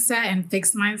mindset and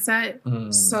fixed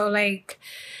mindset. So like,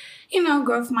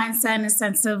 growth mindset in the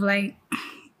sense of like,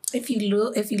 if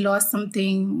you lost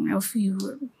something, or if you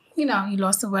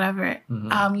lost or whatever,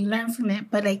 you learn from it.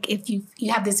 But like if you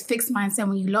have this fixed mindset,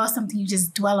 when you lost something, you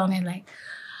just dwell on it like,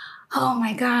 oh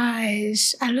my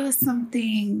gosh, I lost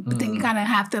something. But then you kind of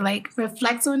have to like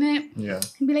reflect on it and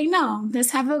be like, no,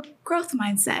 let's have a growth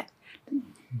mindset.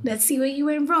 Let's see where you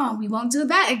went wrong. We won't do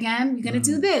that again. We're going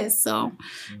to do this. So,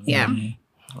 yeah.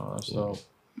 So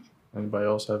anybody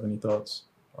else have any thoughts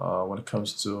when it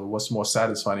comes to what's more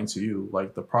satisfying to you,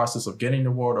 like the process of getting the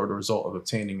reward or the result of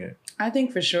obtaining it? I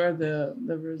think for sure the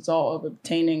result of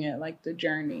obtaining it, like the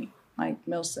journey, like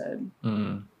Mil said,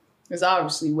 is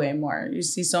obviously way more. You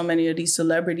see so many of these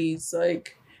celebrities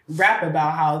like rap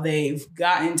about how they've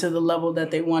gotten to the level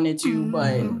that they wanted to,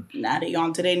 but now they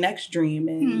on to their next dream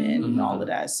and all of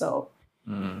that. So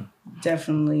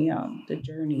definitely the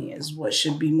journey is what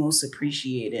should be most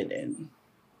appreciated and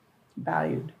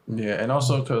valued. Yeah, and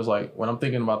also because like when I'm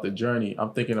thinking about the journey,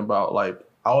 I'm thinking about like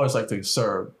I always like to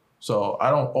serve. So I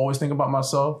don't always think about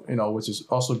myself, which is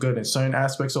also good in certain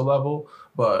aspects of level.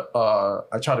 But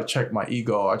I try to check my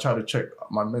ego. I try to check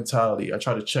my mentality. I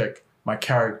try to check my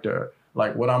character.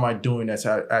 Like, what am I doing that's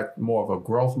at more of a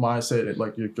growth mindset?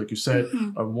 Like you said,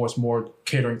 more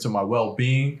catering to my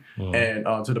well-being and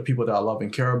to the people that I love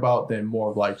and care about than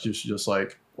more of like just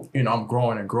like, I'm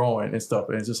growing and stuff.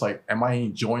 And it's just like, am I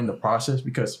enjoying the process?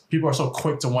 Because people are so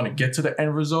quick to want to get to the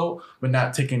end result, but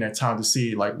not taking their time to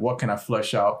see like, what can I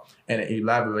flesh out and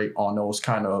elaborate on those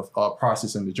kind of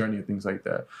process and the journey and things like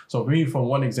that. So for me, from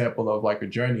one example of like a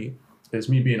journey is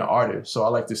me being an artist. So I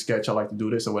like to sketch, I like to do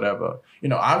this or whatever.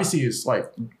 Obviously it's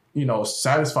like,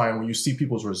 satisfying when you see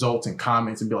people's results and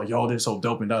comments and be like, yo, this is so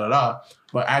dope and da-da-da.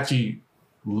 But actually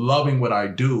loving what I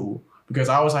do, because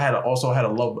I also had a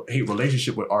love-hate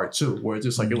relationship with art too, where it's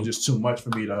just like, it was just too much for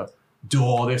me to do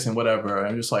all this and whatever. And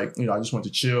I'm just like, I just want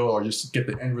to chill or just get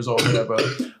the end result or whatever.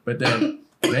 But then,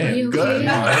 damn, good.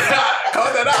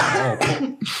 Cut that out.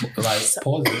 Like,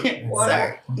 pause it.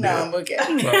 Water? No, I'm okay.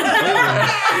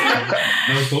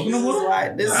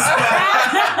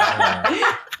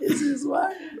 This is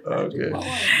why. Okay.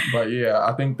 But yeah,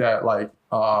 I think that like,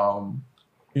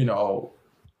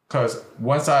 because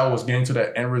once I was getting to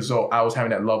that end result, I was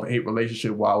having that love-hate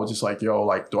relationship where I was just like, yo,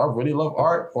 like, do I really love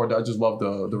art or do I just love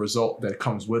the result that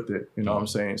comes with it? You know what I'm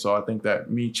saying? So I think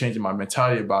that me changing my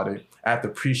mentality about it, I have to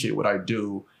appreciate what I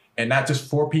do. And not just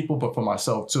for people, but for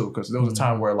myself too. Because there was a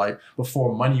time where like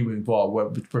before money was involved, where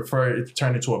we prefer it to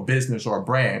turn into a business or a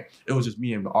brand, it was just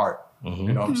me and the art.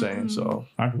 You know what I'm saying? So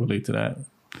I can relate to that.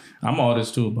 I'm an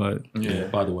artist too, but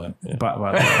by the way. By the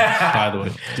way.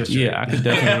 I could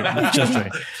definitely just right.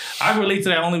 I relate to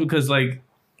that only because like,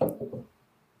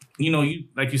 you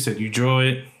like you said, you draw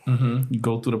it, you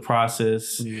go through the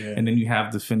process, and then you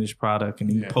have the finished product, and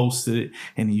then you post it,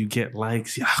 and then you get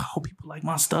likes. Yeah, I hope people like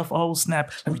my stuff. Oh,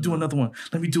 snap. Let me do another one.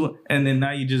 Let me do it. And then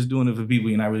now you're just doing it for people.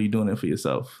 You're not really doing it for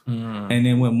yourself. And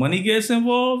then when money gets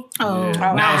involved, now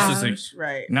it's just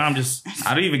like, now I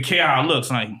don't even care how it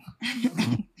looks. Like,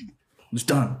 it's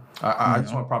done. I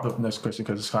just want to prompt up the next question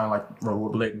because it's kind of like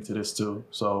relating to this too.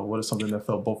 So what is something that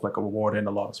felt both like a reward and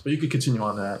a loss? But you could continue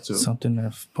on that too. Something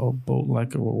that felt both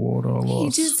like a reward or a loss.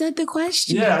 You just said the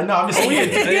question. Yeah, no, I'm just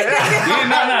saying.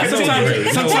 Sometimes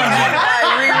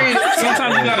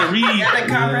you gotta read.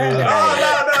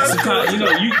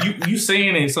 You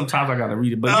saying it. Sometimes I gotta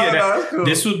read it. But cool.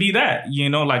 This would be that.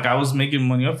 Like I was making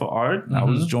money off of art. I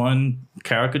was drawing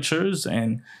caricatures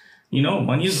and.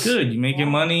 Money is good. You're making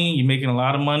money. You're making a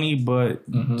lot of money, but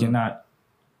you're not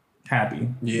happy.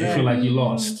 Yeah. You feel like you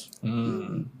lost.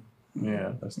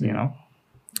 Yeah, that's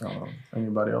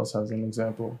anybody else has an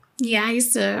example? Yeah, I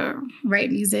used to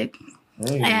write music.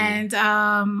 And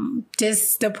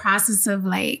just the process of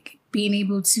like being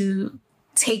able to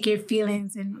take your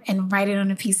feelings and write it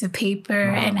on a piece of paper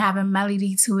and have a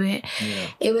melody to it. Yeah.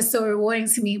 It was so rewarding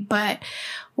to me. But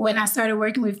when I started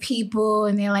working with people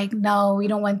and they're like, no, we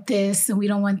don't want this and we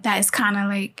don't want that, it's kind of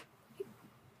like,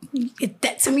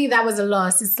 to me, that was a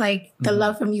loss. It's like the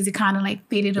love for music kind of like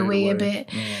faded away a bit.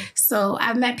 So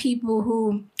I've met people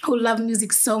who love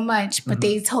music so much, but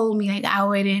they told me like I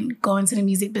wouldn't go into the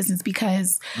music business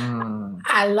because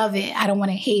I love it. I don't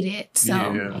want to hate it.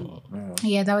 So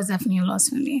yeah, that was definitely a loss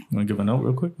for me. Want to give a note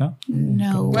real quick now?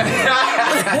 No.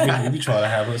 We try to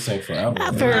have her sing forever.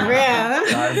 For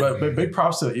real. But big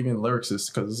props to even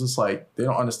lyricists, because it's just like they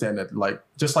don't understand that, like,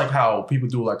 just like how people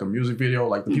do like a music video,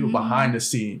 like the people behind the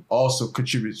scene also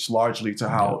contributes largely to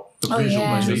how the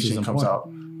visualization comes out.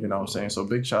 You know what I'm saying? So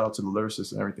big shout out to the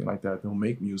lyricists and everything like that who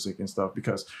make music and stuff,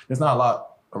 because there's not a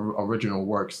lot of original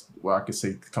works where I could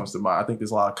say comes to mind. I think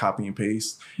there's a lot of copy and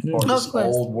paste or just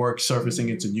old work surfacing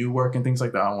into new work and things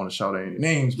like that. I don't want to shout out any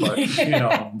names, but you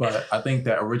know, but I think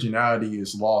that originality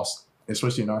is lost,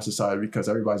 especially in our society, because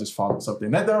everybody's just following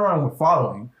something. Not that wrong with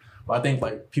following, but I think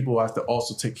like people have to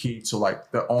also take heed to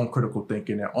like their own critical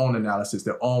thinking, their own analysis,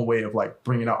 their own way of like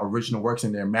bringing out original works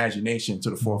in their imagination to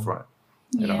the forefront.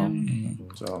 You know,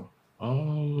 so I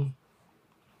don't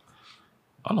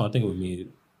know. I think with me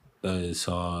is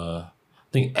I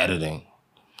think editing.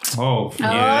 Oh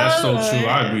yeah, that's so true.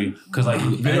 I agree. Cause like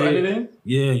you video editing,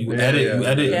 you edit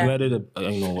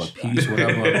you know what piece,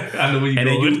 whatever. I know where you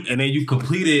going. And then you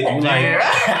complete it. And you like,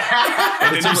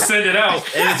 and then you send it out,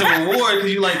 and it's a reward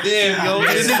because you like, damn, yo,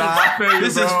 this is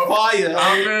fire.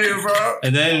 I'm ready, bro.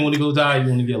 And then when it goes down,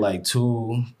 you only get like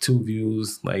two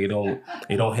views. Like it don't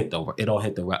hit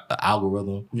the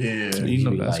algorithm. Yeah, so you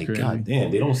know that's like, crazy. God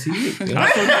damn, they don't see it.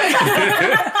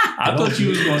 I thought you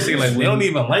was gonna say like they don't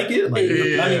even like it. Like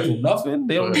not even nothing.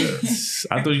 They don't.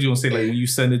 I thought you were gonna say like when you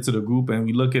send it to the group and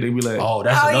we look at it, we like, oh,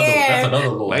 that's another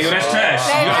loss. Like, yo, that's trash.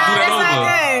 You gotta do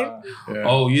that over. Yeah.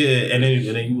 Oh yeah, and then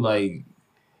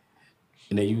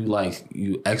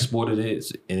you exported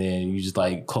it, and then you just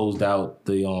like closed out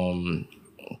the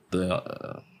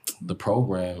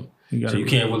program. So you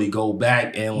can't really go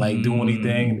back and like do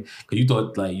anything because you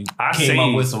thought like you came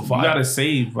up with some fire. You gotta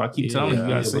save. I keep telling you, you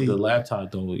gotta save. But the laptop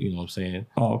don't, you know what I'm saying?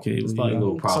 Oh, okay. It's like a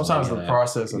little problem. Sometimes the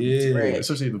process, of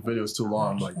especially if the video is too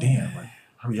long, I'm like, damn, like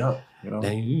hurry up, you know.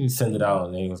 Then you send it out,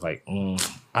 and then it was like,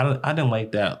 I didn't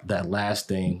like that last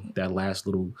thing, that last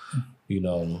little, you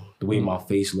know, the way my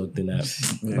face looked in that,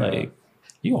 like.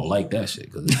 You don't like that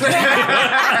shit, cause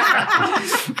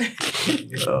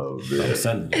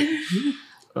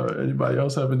anybody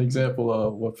else have an example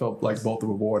of what felt like both a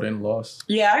reward and loss?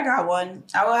 Yeah, I got one.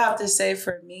 I would have to say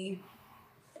for me,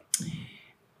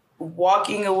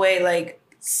 walking away, like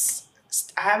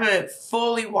I haven't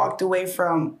fully walked away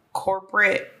from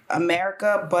corporate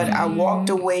America, but I walked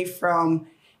away from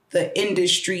the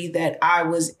industry that I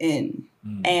was in.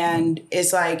 And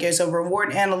it's like, it's a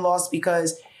reward and a loss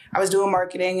because I was doing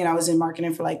marketing and I was in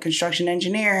marketing for like construction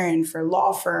engineering, for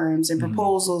law firms and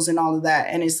proposals and all of that.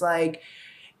 And it's like,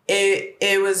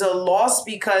 it was a loss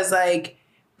because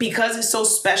it's so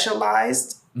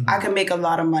specialized, I can make a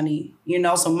lot of money, you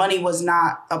know? So money was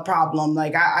not a problem.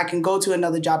 Like I can go to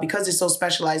another job because it's so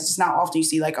specialized. It's not often you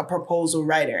see like a proposal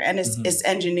writer and it's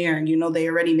engineering, you know, they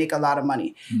already make a lot of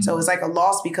money. So it's like a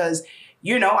loss because,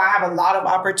 you know, I have a lot of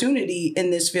opportunity in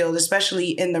this field,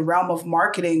 especially in the realm of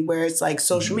marketing where it's like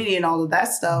social media and all of that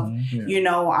stuff. You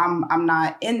know, I'm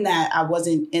not in that. I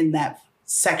wasn't in that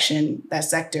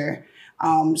sector.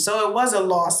 So it was a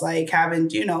loss, like having,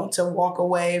 you know, to walk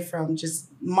away from just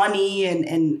money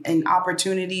and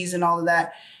opportunities and all of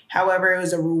that. However, it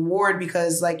was a reward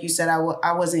because, like you said,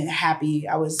 I wasn't happy.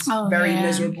 I was very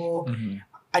miserable.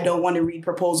 I don't want to read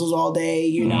proposals all day,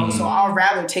 you know, so I'll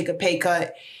rather take a pay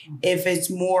cut if it's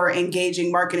more engaging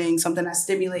marketing, something I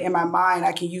stimulate in my mind.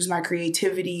 I can use my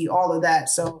creativity, all of that.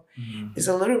 So it's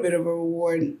a little bit of a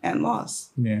reward and loss.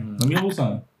 Yeah. Let me hold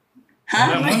something.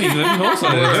 Huh? Money, let me hold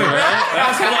something.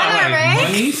 That's a lot.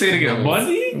 Like, money? Say it again.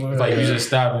 Money? It's like you just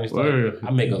stop and it's like,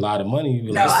 I make a lot of money.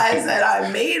 No, I said I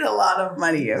made a lot of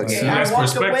money. Okay, so that's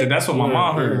perspective. That's what my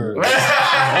mom heard.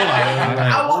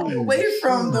 I walked away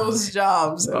from those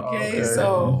jobs. Okay,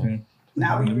 so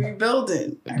now we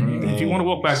rebuilding. If you want to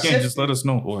walk back in, just let us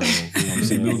know. Or, you know what I'm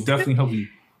saying? We'll definitely help you.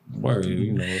 Word,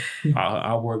 you know,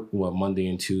 I work Monday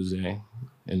and Tuesday.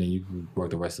 And then you can work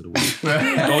the rest of the week.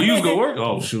 Oh, you was gonna work?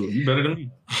 Oh, shoot, you better than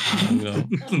me. You know,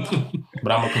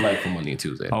 but I'm gonna collect for Monday and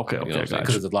Tuesday. Okay,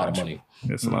 because it's a lot of money.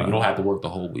 It's a lot. You don't have to work the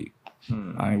whole week.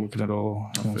 I ain't working at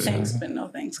all. Thanks, but no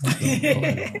thanks. We're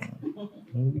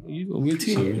a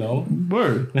team, you know.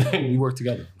 Word. We work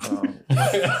together.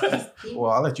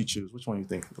 Well, I'll let you choose. Which one you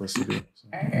think? Let's see.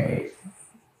 All right.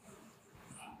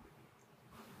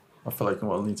 I feel like I'm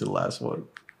gonna lean to the last one.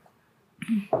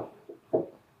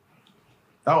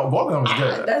 Oh, both of them was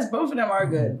good. Both of them are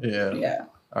good. Yeah. Yeah.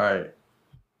 All right.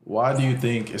 Why do you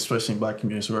think, especially in Black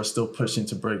communities, we are still pushing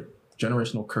to break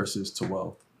generational curses to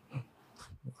wealth? What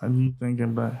are you thinking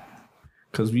about?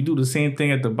 Because we do the same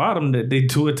thing at the bottom that they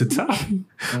do at the top.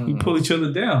 We pull each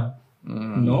other down. You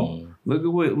know? Look at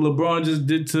what LeBron just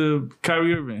did to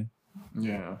Kyrie Irving.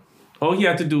 Yeah. All he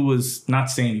had to do was not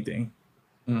say anything.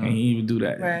 And he didn't even do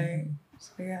that. Right.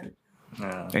 So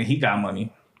yeah. And he got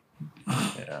money.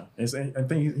 Yeah. I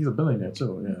think he's a billionaire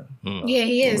too. Yeah. Yeah,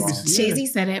 he is. Jay-Z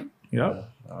said it. Yep.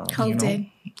 Hope did.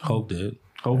 Hope did.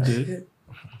 Hope did.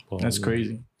 Well, That's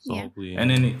crazy. so Yeah. hopefully, And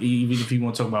then even if you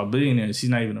want to talk about billionaires, he's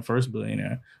not even the first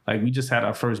billionaire. Like we just had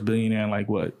our first billionaire in like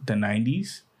what, the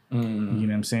 90s? You know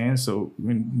what I'm saying? So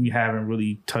we haven't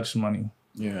really touched money.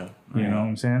 Yeah. You know what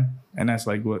I'm saying? And that's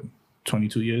like what,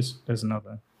 22 years? That's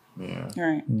another. Yeah.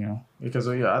 Right. You know. Because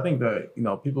I think that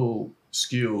people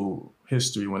skew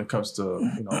history when it comes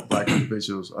to Black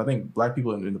individuals. I think Black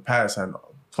people in the past had a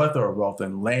plethora of wealth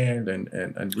and land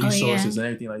and resources and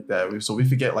anything like that. So we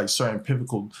forget like certain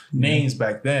pivotal names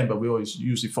back then, but we always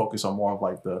usually focus on more of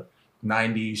like the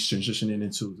 90s transitioning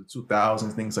into the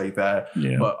 2000s, things like that.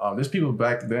 Yeah. But there's people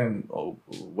back then,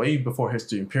 way before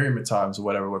history and pyramid times or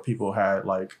whatever, where people had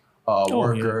like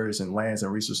workers and lands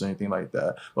and resources and anything like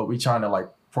that. But we trying to like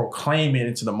proclaim it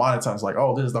into the modern times, like,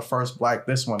 oh, this is the first Black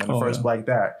this one and the first Black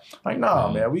that. Like,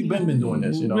 nah, man, we've been doing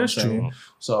this, you know That's what I'm saying? true.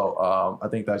 So I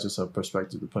think that's just a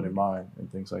perspective to put in mind and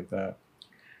things like that.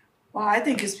 Well, I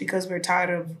think it's because we're tired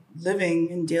of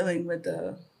living and dealing with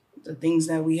the things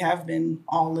that we have been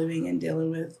all living and dealing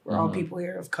with. We're all people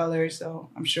here of color, so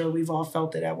I'm sure we've all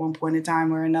felt it at one point in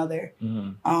time or another.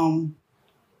 And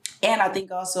I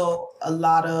think also a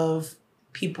lot of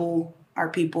people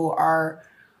are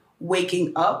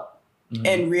waking up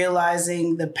and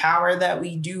realizing the power that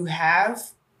we do have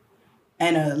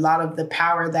and a lot of the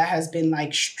power that has been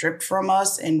like stripped from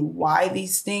us and why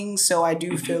these things. So I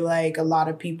do feel like a lot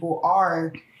of people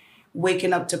are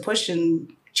waking up to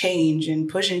pushing change and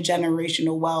pushing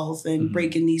generational wealth and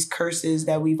breaking these curses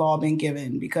that we've all been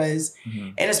given because,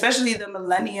 and especially the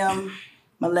millennial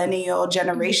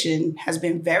generation has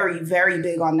been very, very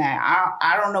big on that.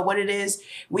 I don't know what it is.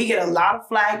 We get a lot of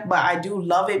flack, but I do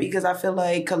love it because I feel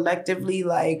like collectively,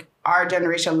 like our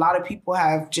generation, a lot of people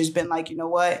have just been like, you know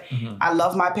what? I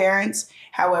love my parents.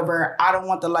 However, I don't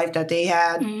want the life that they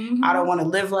had. I don't want to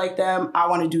live like them. I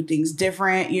want to do things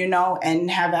different,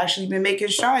 and have actually been making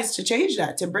strides to change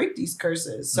that, to break these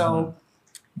curses. So,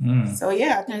 so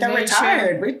yeah, I think that we're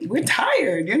tired. We're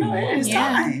tired, it's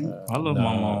time. I love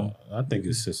my mom. I think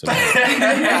it's systematic.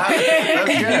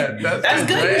 That's good. That's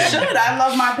good. You should. I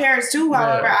love my parents too.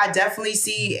 However, I definitely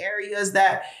see areas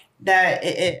that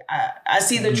I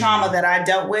see the trauma that I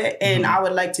dealt with, and I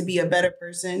would like to be a better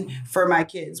person for my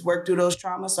kids. Work through those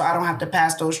traumas, so I don't have to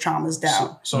pass those traumas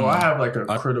down. So I have like a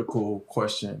critical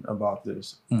question about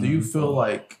this. Do you feel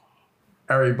like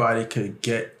everybody could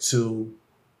get to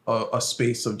a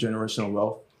space of generational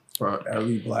wealth for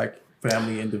every Black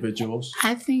family individuals?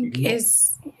 I think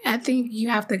you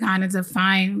have to kind of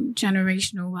define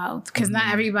generational wealth because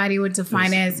not everybody would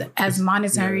define it as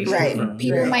monetary. Right.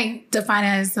 People might define it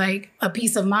as like a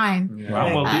piece of mind,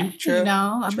 a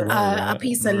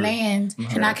piece of land,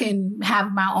 and I can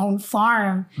have my own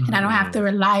farm and I don't have to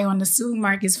rely on the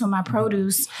supermarkets for my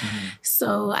produce.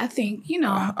 So I think,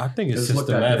 I think it's looked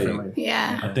at systematic. differently.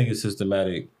 yeah. I think it's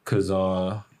systematic because,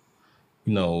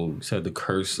 said the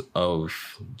curse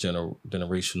of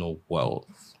generational wealth.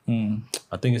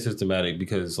 I think it's systematic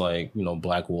because, like,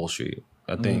 Black Wall Street.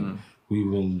 I think we've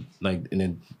been like, and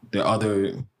then there are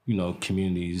other,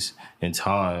 communities in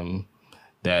time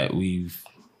that we've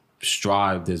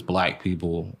strived as Black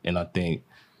people, and I think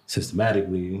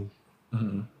systematically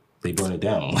they burn it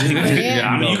down.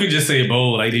 I mean, you could just say it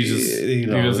bold, like they just, you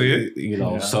know, say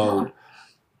it. So,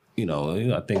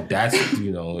 I think that's,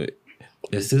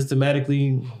 it's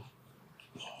systematically.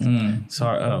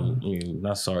 Sorry,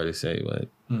 not sorry to say, but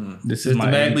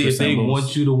systematically, if they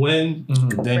want you to win,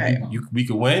 then we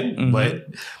could win. But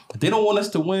if they don't want us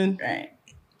to win,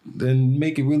 then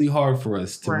make it really hard for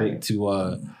us to make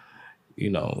to,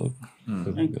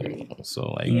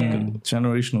 so like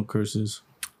generational curses.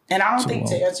 And I don't think,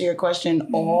 to answer your question,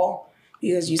 all,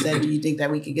 because you said, do you think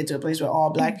that we could get to a place where all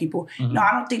Black people? No,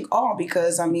 I don't think all,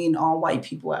 because all white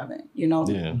people haven't, No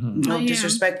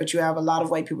disrespect, but you have a lot of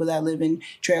white people that live in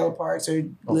trailer parks or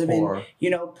live in,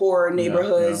 poor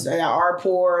neighborhoods that are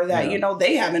poor that,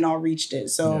 they haven't all reached it.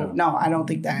 So no, I don't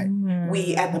think that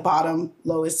we at the bottom,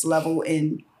 lowest level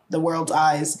in the world's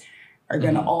eyes are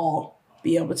going to all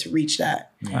be able to reach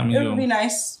that. I mean, it would be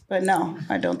nice, but no,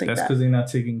 I don't think that's because they're not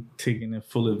taking a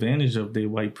full advantage of their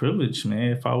white privilege,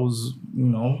 man. If I was,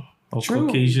 a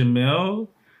Caucasian male,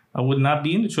 I would not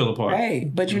be in the trailer park.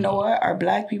 Right. But you know what? Our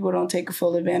Black people don't take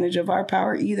full advantage of our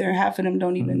power either. Half of them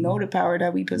don't even know the power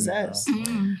that we possess.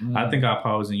 I think our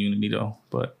power is in unity though,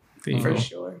 but there you For go.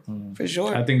 sure. For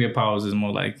sure. I think their powers is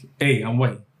more like, hey, I'm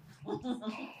white.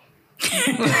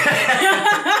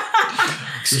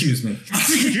 Excuse me.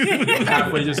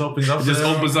 Halfway just opens up. It just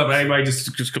opens up. Everybody just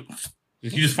you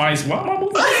just find why am I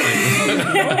moving?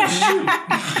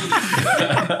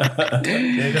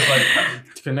 Yeah, just like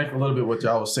to connect a little bit what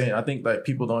y'all was saying. I think like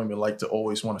people don't even like to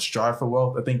always want to strive for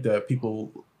wealth. I think that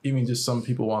people, even just some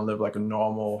people, want to live like a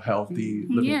normal, healthy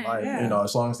living life. Yeah. You know,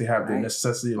 as long as they have the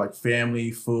necessity like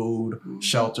family, food,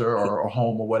 shelter, or a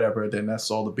home or whatever, then that's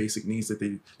all the basic needs that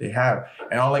they have.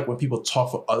 And I like when people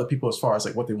talk for other people as far as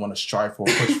like what they want to strive for,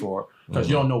 push for, because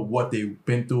you don't know what they've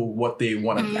been through, what they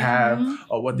want to have,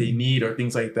 or what they need, or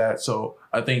things like that. So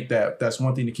I think that that's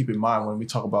one thing to keep in mind when we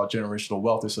talk about generational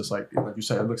wealth. It's just like you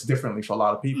said, it looks differently for a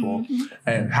lot of people,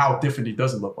 and how different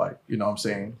does it look like? You know what I'm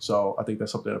saying? So I think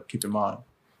that's something to keep in mind.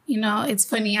 You know, it's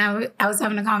funny. I was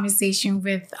having a conversation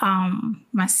with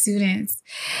my students,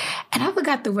 and I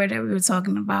forgot the word that we were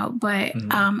talking about, but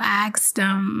I asked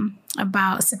them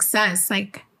about success,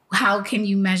 like how can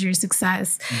you measure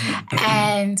success?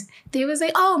 And they was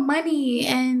like, oh, money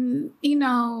and, you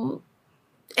know,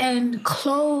 and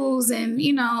clothes and,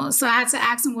 you know, so I had to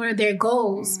ask them what are their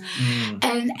goals.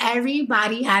 And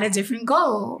everybody had a different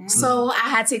goal. So I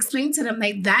had to explain to them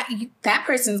like that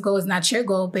person's goal is not your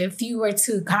goal. But if you were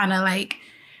to kind of like,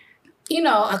 you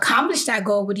know, accomplish that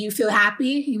goal, would you feel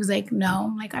happy? He was like, no.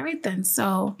 I'm like, all right then.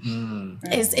 So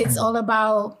it's all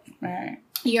about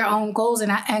your own goals.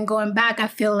 And going back, I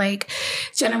feel like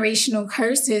generational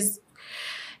curses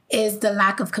is the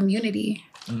lack of community.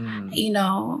 You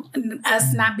know,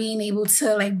 us not being able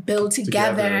to like build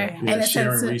together in a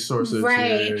sense of resources,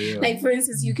 right. Like for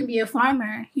instance, you can be a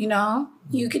farmer, you know,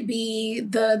 you could be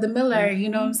the miller, you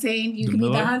know what I'm saying? You could be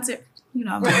the hunter, you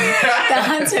know, the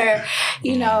hunter,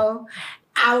 you know,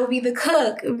 I will be the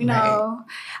cook, you know.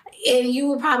 And you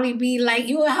would probably be like,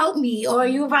 you would help me, or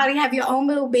you would probably have your own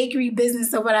little bakery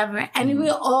business or whatever. And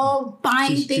we're all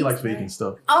buying things. She likes baking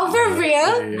stuff. Oh, for real?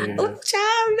 Yeah. Oh,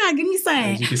 child, you gotta give me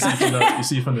something. You can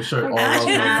see from the shirt all over.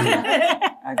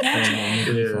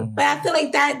 But I feel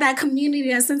like that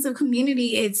community, that sense of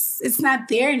community, it's not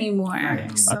there anymore.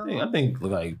 So. I think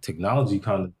like technology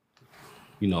kind of,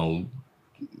 you know,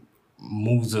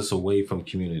 moves us away from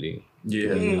community.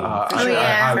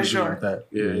 I for sure. With that.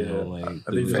 Yeah. Like,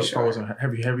 I think there's pros and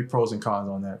heavy pros and cons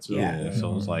on that too.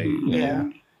 So it's like,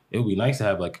 it would be nice to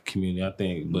have like a community, I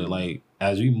think. But like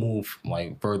as we move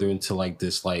like further into like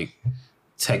this like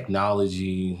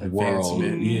technology world,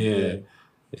 it's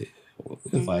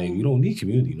like we don't need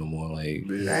community no more. Like,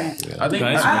 I think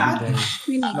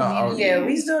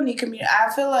we still need community.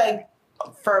 I feel like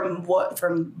from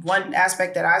one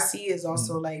aspect that I see is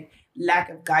also like lack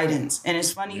of guidance. And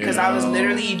it's funny because I was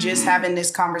literally just having this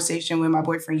conversation with my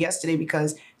boyfriend yesterday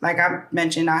because like I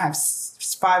mentioned, I have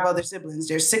 5 other siblings.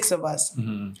 There's 6 of us.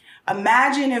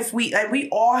 Imagine if we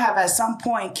all have at some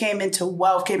point came into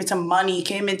wealth, came into money,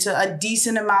 came into a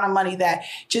decent amount of money that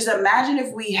just imagine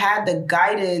if we had the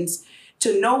guidance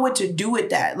to know what to do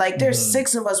with that. Like there's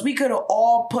 6 of us. We could have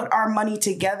all put our money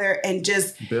together and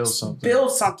just build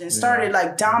something, started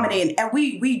like dominating. And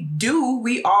we do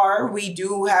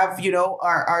have, you know,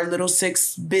 our little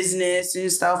 6 business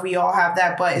and stuff. We all have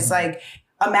that. But it's like,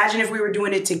 imagine if we were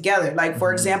doing it together. Like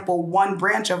for example, one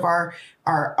branch of our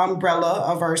umbrella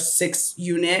of our 6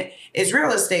 unit is real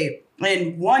estate.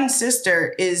 And one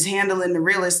sister is handling the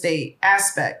real estate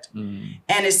aspect. And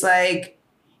it's like,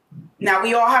 now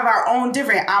we all have our own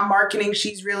different. I'm marketing,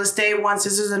 she's real estate. One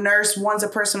sister's a nurse, one's a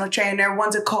personal trainer,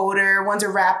 one's a coder, one's a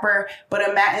rapper. But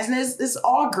imagine it's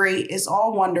all great. It's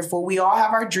all wonderful. We all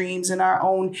have our dreams and our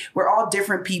own. We're all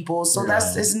different people. So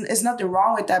it's nothing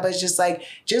wrong with that. But it's just like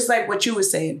what you were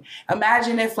saying.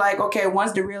 Imagine if like, okay,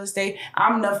 one's the real estate.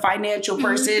 I'm the financial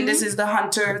person. This is the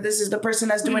hunter. This is the person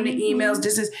that's doing the emails.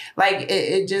 This is like,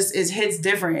 it hits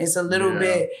different. It's a little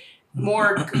bit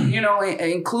more, you know,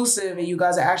 inclusive, and you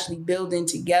guys are actually building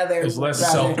together. It's less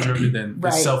self-driven than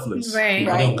it's selfless. Right.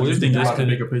 Where's the disconnect?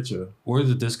 Bigger picture. Where's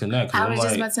the disconnect? I was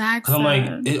just about to ask. Because I'm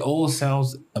like, it all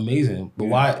sounds amazing, but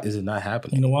why is it not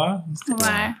happening? You know why?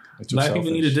 Why? Black people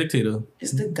need a dictator.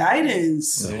 It's the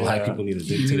guidance. Black people need a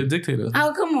You need a dictator. dictator.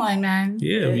 Oh, come on, man.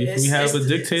 Yeah, if we have a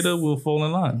dictator, we'll fall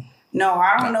in line. No,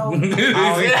 I don't know.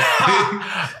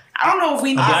 I don't know if we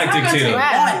need black it's not gonna dictator. take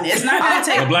one. It's not gonna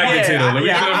take A black dictator. Let me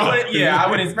I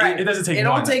wouldn't. Right. It doesn't take It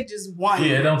one. don't take just one.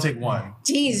 Yeah, it don't take one.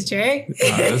 Jeez, Drake. And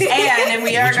if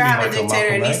we are What you gonna have mean, a like a dictator,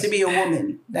 it Malcolm needs X? to be a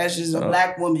woman. That's just a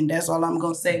black woman. That's all I'm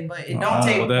gonna say. But it don't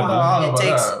take whatever. one. It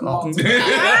takes Whatever. multiple.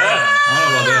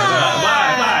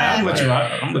 I'm gonna let you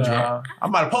rock. I'm gonna let you rock.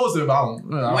 I'm not opposed to it, but I'm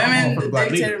Women, for the the black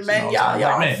dictator leaders, men, you know,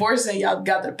 y'all men. forcing, y'all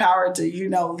got the power to,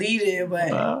 lead it. But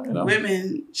You know.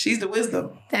 women, she's the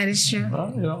wisdom. That is true.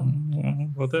 Well, you know.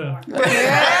 What that?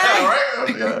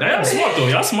 Yeah. Y'all smart though.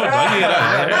 Y'all smart though. I hear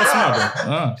that. Y'all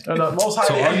smart though. And the most So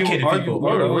highly argue educated people.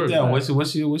 with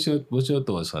that. What's your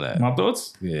thoughts on that? My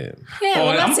thoughts? Yeah. Yeah, Oh, well,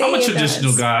 I'm let's say a it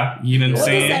traditional does. guy. You know what I'm What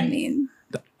does that saying? mean?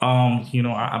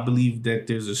 I believe that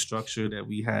there's a structure that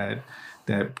we had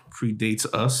that predates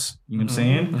us. You know what I'm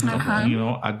saying?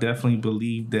 Uh-huh. I definitely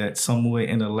believe that somewhere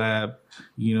in the lab,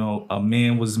 a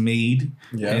man was made,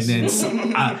 Yes.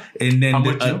 and then I'm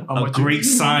with you. I'm a with you. great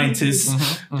scientist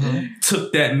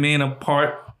took that man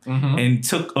apart and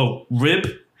took a rib.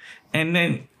 And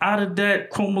then out of that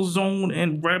chromosome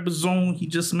and ribosome, he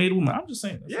just made a woman. I'm just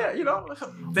saying. Yeah, damn,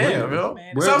 yo.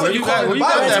 Where Sounds like you you got quoted the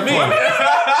that Bible to me. from? Where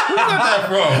you got that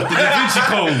from? The Da Vinci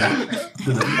Code.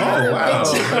 Oh wow.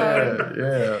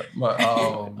 Yeah. But,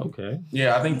 Okay.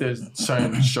 yeah, I think there's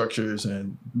certain structures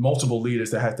and multiple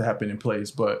leaders that have to happen in place,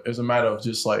 but it's a matter of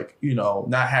just like,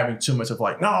 not having too much of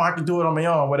like, no, I can do it on my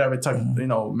own, whatever type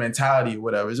of, mentality or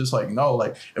whatever. It's just like, no,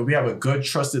 like if we have a good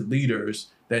trusted leaders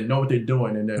that know what they're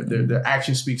doing and their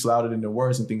action speaks louder than their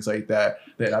words and things like that,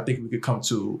 then I think we could come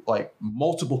to like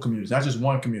multiple communities, not just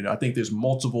one community. I think there's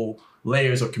multiple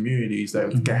layers of communities that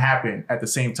can happen at the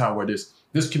same time where there's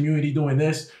this community doing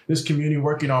this community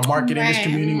working on marketing, this Right.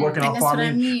 community working on That's what I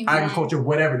farming, mean, agriculture,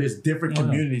 whatever. There's different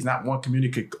communities. Not one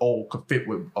community could fit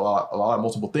with a lot of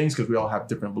multiple things because we all have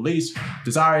different beliefs,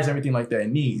 desires, everything like that,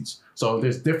 and needs. So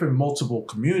there's different multiple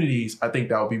communities. I think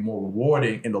that would be more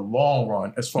rewarding in the long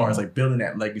run as far as like building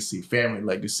that legacy, family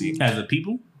legacy. As a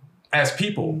people? As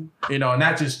people,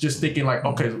 not just thinking like,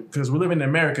 okay, because we live in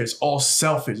America, it's all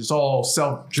selfish, it's all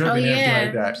self-driven and everything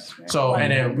like that. So, and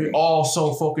then we all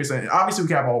so focused, and obviously we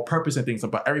can have our purpose and things,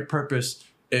 but every purpose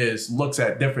looks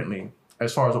at differently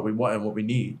as far as what we want and what we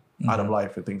need out of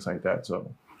life and things like that.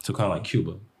 So kind of like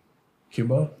Cuba.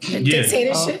 Cuba, The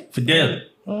dictatorship. Fidel.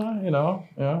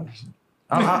 yeah.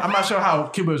 I'm not sure how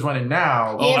Cuba is running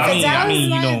now. Yeah, I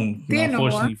mean, there no more.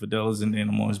 unfortunately, Fidel isn't there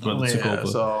no more. His brother took over.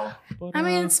 So But, I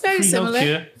mean, it's very free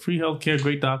similar. Free healthcare,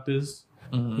 great doctors.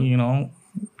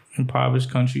 Impoverished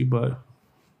country, but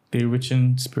they're rich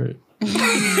in spirit. Yo. You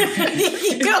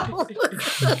know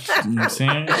what I'm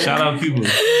saying? Shout out Cuba.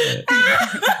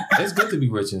 It's good to be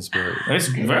rich in spirit. It's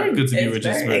very good to be rich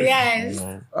in spirit. Yes.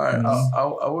 all right,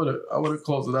 I would have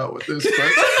closed it out with this. But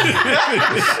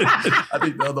I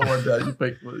think the other one that you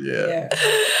picked was Yeah.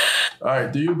 All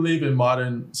right. Do you believe in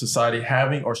modern society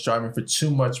having or striving for too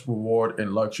much reward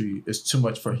and luxury is too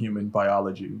much for human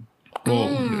biology?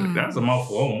 Oh, that's a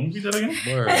mouthful. Oh, let me read that again.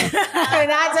 Word.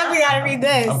 I definitely gotta read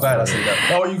this. I'm glad I said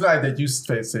that. Oh, you glad that you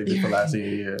saved it for last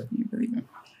year? You believe it?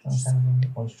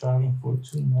 Or striving for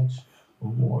too much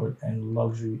reward and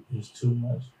luxury is too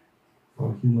much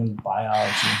for human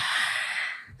biology.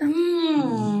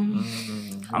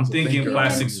 I'm thinking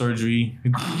plastic surgery.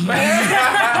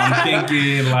 I'm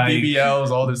thinking like BBLs,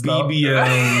 all this stuff.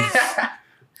 BBLs.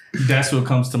 That's what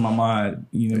comes to my mind.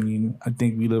 You know what I mean? I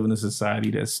think we live in a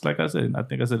society that's, like I said, I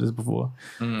think I said this before.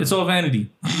 It's all vanity.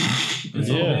 It's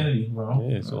all vanity, bro.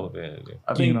 Yeah, it's all vanity.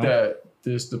 I think that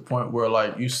there's the point where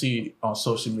like you see on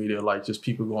social media, like just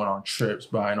people going on trips,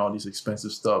 buying all these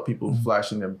expensive stuff, people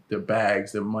flashing their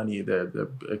bags, their money, their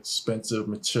expensive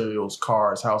materials,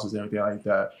 cars, houses, everything like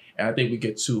that. And I think we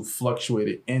get too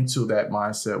fluctuated into that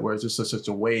mindset where it's just such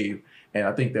a wave. And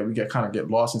I think that we kind of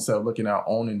get lost instead of looking at our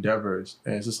own endeavors.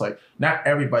 And it's just like, not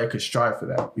everybody could strive for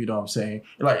that. You know what I'm saying?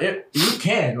 Like, you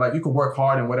can work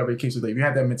hard and whatever the case is. If you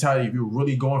have that mentality, if you're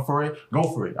really going for it, go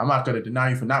for it. I'm not going to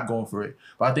deny you for not going for it.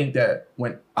 But I think that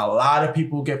when a lot of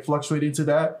people get fluctuated into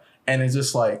that, and it's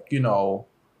just like,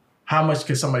 how much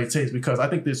can somebody take? Because I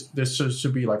think there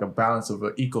should be like a balance of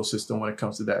an ecosystem when it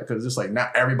comes to that. Because it's just like,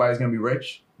 not everybody's going to be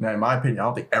rich. Now, in my opinion, I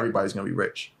don't think everybody's going to be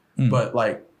rich. But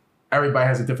like, everybody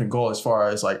has a different goal as far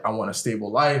as like, I want a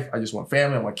stable life. I just want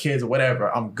family. I want kids or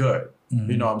whatever. I'm good.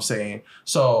 You know what I'm saying?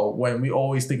 So when we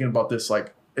always thinking about this,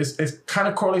 like it's kind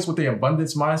of correlates with the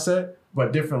abundance mindset,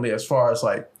 but differently as far as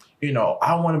like,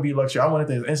 I want to be luxury. I want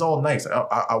things. It's all nice.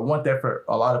 I want that for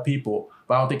a lot of people,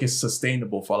 but I don't think it's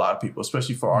sustainable for a lot of people,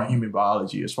 especially for our human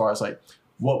biology, as far as like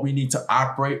what we need to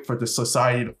operate for the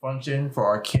society to function, for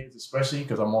our kids, especially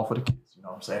because I'm all for the kids, you know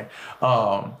what I'm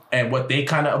saying? And what they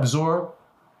kind of absorb.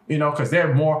 You know, because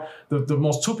they're more the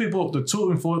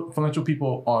two influential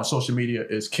people on social media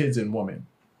is kids and women.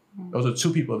 Those are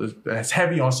two people that's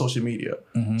heavy on social media.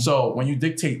 So when you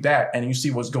dictate that and you see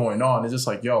what's going on, it's just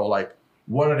like, yo, like,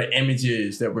 what are the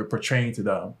images that we're portraying to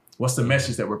them? What's the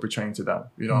message that we're portraying to them?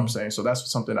 You know what I'm saying? So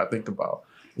that's something I think about.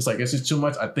 It's like, is it too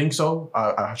much? I think so.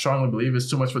 I strongly believe it's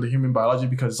too much for the human biology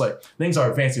because it's like things are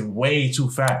advancing way too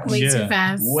fast. Way too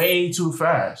fast. Way too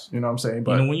fast. You know what I'm saying?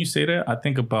 But when you say that, I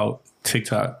think about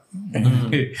TikTok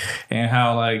and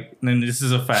how, like, and this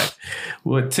is a fact,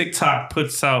 what TikTok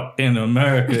puts out in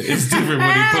America is different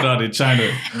what they put out in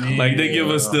China. Like, they give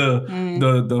us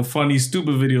the funny,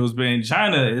 stupid videos, but in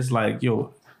China, it's like,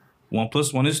 yo, 1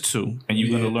 + 1 is 2, and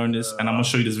you're gonna learn this, and I'm gonna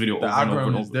show you this video over and over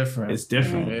and over. Is different. It's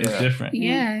different. It's different.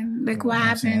 Yeah, like what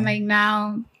happened? Like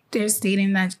now they're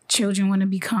stating that children want to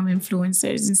become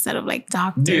influencers instead of like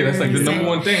doctors. Yeah, that's like the number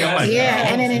one thing. I'm like,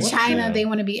 yeah, and then in China they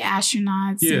want to be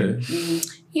astronauts. Yeah, and,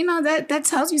 you know that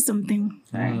tells you something.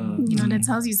 You know that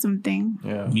tells you something.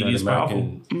 Yeah, media is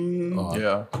powerful.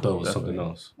 Yeah, I thought it was something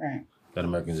else. Right. That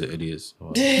Americans are idiots.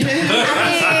 That's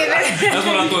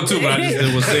what I thought too, but I just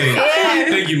didn't want to say it.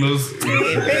 Thank you, Moose.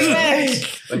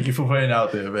 Thank you for putting it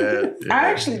out there, man. Yeah. I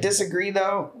actually disagree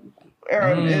though.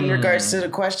 In regards to the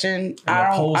question,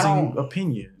 I don't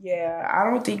opinion. Yeah, I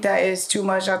don't think that is too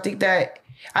much. I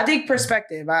think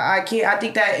perspective. I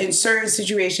think that in certain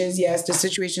situations, yes, the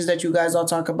situations that you guys all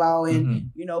talk about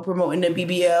and you know, promoting the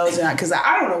BBLs and because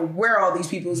I don't know where all these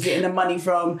people is getting the money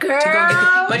from to go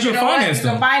get but you know what? You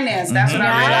can finance. That's what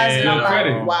I realized. And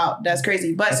I'm like, wow, that's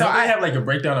crazy. But so I have like a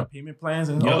breakdown of payment plans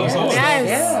and all Yes. those.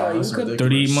 Yeah, you could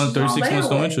 30 months, 36 months,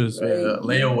 no interest.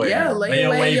 Layaway. Yeah,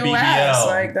 layaway your BBL. ass.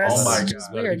 Like that's Oh my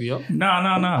just God. weird.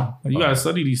 Nah. You gotta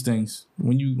study these things.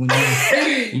 When you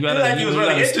gotta, you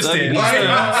gotta study these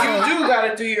things. You do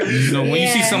gotta do your research. You know, when you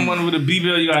see someone with a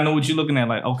BBL, you gotta know what you're looking at.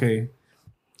 Like, okay,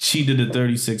 she did the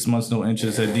 36 months no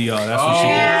interest at DR. That's what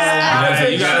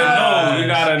she did. You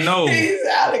gotta know.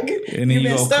 And then you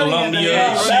go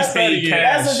Colombia. She paid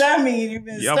cash. That's what that means. You've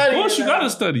been studying. Of course, you gotta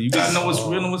study. You gotta know what's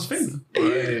real and what's fake.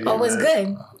 Oh, what's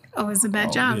good? Oh, it's a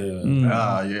bad job.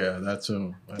 Yeah, that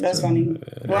too. That's funny.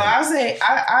 Well, I'll say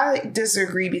I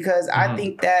disagree because I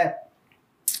think that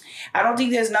I don't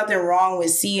think there's nothing wrong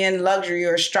with seeing luxury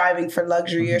or striving for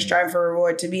luxury or striving for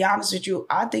reward. To be honest with you,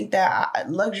 I think that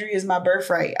luxury is my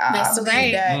birthright. I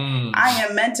believe that I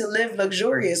am meant to live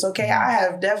luxurious. Okay, I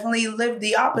have definitely lived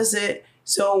the opposite.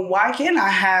 So why can't I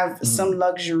have some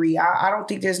luxury? I don't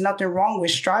think there's nothing wrong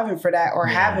with striving for that or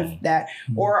having that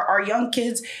or our young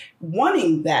kids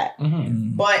wanting that.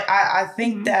 But I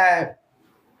think that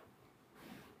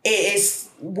it's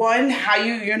one, how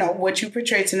you know, what you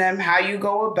portray to them, how you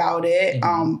go about it.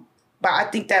 But I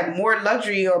think that more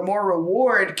luxury or more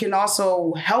reward can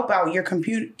also help out your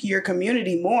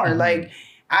community more. Like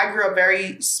I grew up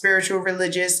very spiritual,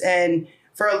 religious, and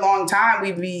for a long time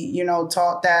we'd be, you know,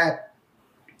 taught that.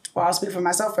 Well, I'll speak for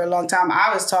myself. For a long time,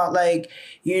 I was taught like,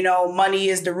 you know, money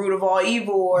is the root of all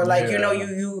evil, or like, you know,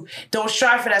 you don't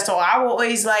strive for that. So I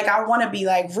always like, I want to be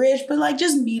like rich, but like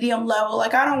just medium level.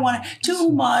 Like I don't want too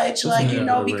much, like, you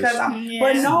know, because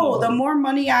but no, the more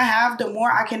money I have, the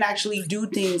more I can actually do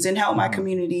things and help my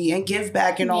community and give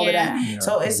back and all of that.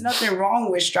 So it's nothing wrong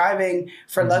with striving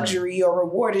for luxury or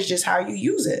reward. It's just how you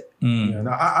use it. Yeah,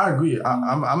 no, I agree.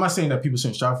 I'm not saying that people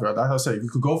shouldn't strive for it. Like I said, if you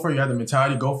could go for it, you have the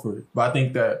mentality, go for it. But I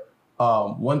think that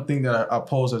one thing that I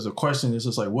pose as a question is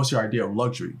just like, what's your idea of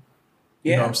luxury?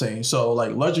 You know what I'm saying? So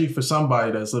like luxury for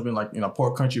somebody that's living like in a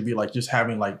poor country would be like just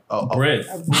having like bread,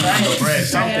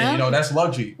 something, you know, that's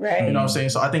luxury. Right. You know what I'm saying?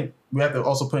 So I think we have to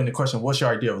also put in the question, what's your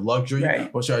idea of luxury?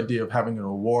 Right. What's your idea of having a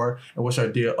reward? And what's your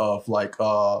idea of like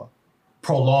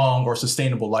prolonged or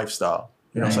sustainable lifestyle?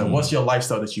 You know what I'm saying? What's your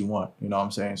lifestyle that you want? You know what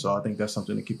I'm saying? So I think that's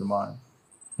something to keep in mind.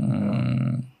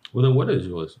 Well, then what is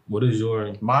yours? What is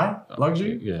your... Mine?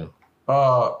 Luxury? Yeah.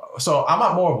 So I'm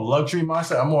not more of luxury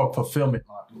mindset. I'm more of fulfillment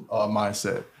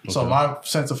mindset. Okay. So my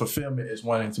sense of fulfillment is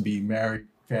wanting to be married,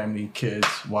 family, kids,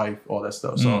 wife, all that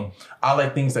stuff. So I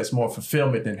like things that's more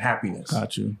fulfillment than happiness.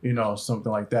 Got you. You know,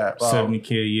 something like that.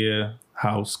 $70K a year,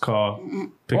 house, car,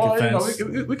 picket fence. You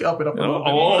know, we can up it up a little bit.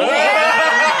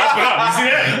 Up it up. You see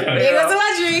that? There goes the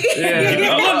luxury. A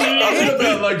little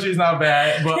bit of luxury is not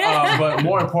bad, but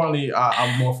more importantly,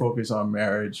 I'm more focused on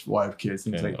marriage, wife, kids,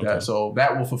 things like that. So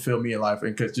that will fulfill me in life,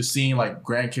 and because just seeing like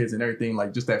grandkids and everything,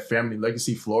 like just that family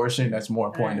legacy flourishing, that's more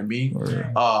important to me.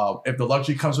 If the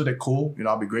luxury comes with it, cool. You know,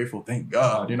 I'll be grateful. Thank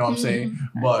God. You know what I'm saying?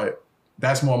 But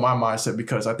that's more my mindset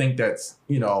because I think that's,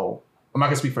 you know, I'm not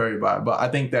gonna speak for everybody, but I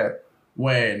think that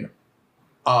when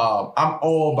I'm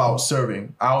all about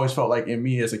serving. I always felt like in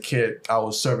me as a kid, I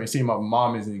was serving. See, my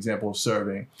mom is an example of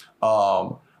serving.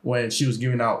 when she was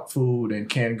giving out food and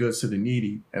canned goods to the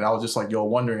needy. And I was just like,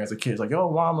 wondering as a kid, like,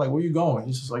 mom, like, where you going?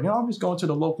 He's just like, I'm just going to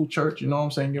the local church, you know what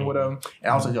I'm saying, or whatever.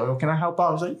 And I was like, can I help out?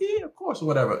 I was like, yeah, of course, or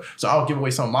whatever. So I would give away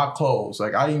some of my clothes.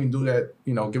 Like, I didn't even do that,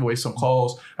 give away some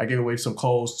clothes. I gave away some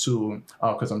clothes to,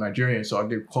 because I'm Nigerian, so I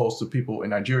give clothes to people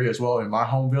in Nigeria as well, in my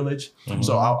home village. Mm-hmm.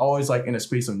 So I'm always like in a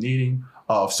space of needing,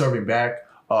 serving back.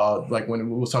 Like when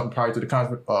we were talking prior to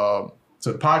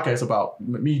the podcast about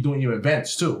me doing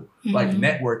events too, like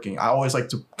networking. I always like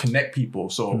to connect people.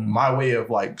 So my way of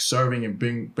like serving and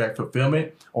bring back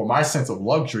fulfillment, or my sense of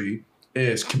luxury,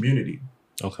 is community.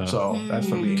 Okay. So that's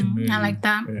for me. I like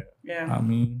that. Yeah. I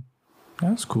mean,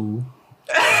 that's cool.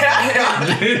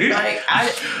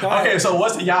 Okay, so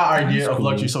what's y'all idea of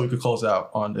luxury so we could close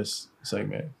out on this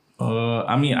segment?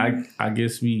 I mean, I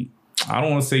guess I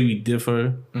don't want to say we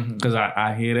differ, because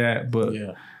I hear that, but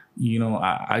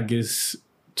I guess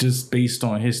just based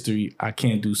on history, I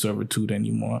can't do servitude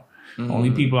anymore.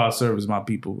 Only people I serve is my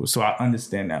people. So I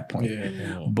understand that point.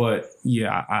 Yeah. But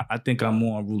I think I'm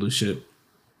more on rulership.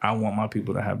 I want my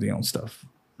people to have their own stuff.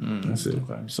 That's it.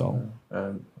 Okay. So,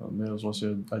 and Mills, what's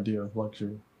your idea of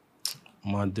luxury?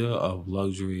 My idea of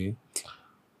luxury.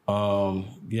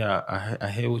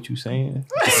 I hear what you're saying.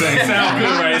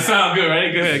 It sound good,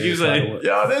 right? Go ahead, keep saying.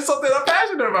 Yo, there's something I'm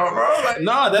passionate about, bro. Like,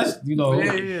 no, that's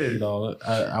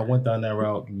I went down that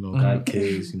route. Got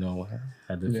kids.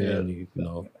 Had the family.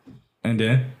 And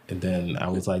then I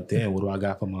was like, damn, what do I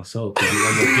got for myself? Because you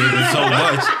end up giving so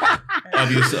much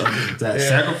of yourself. That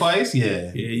sacrifice,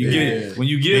 you get when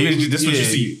you give, this is what you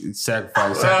see.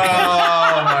 Sacrifice. Oh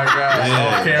my God!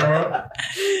 Off camera.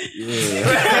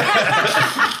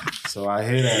 Yeah. So I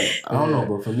hear that. I don't know,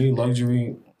 but for me,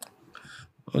 luxury,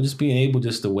 just being able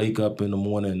just to wake up in the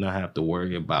morning and not have to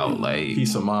worry about like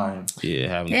peace of mind. Yeah,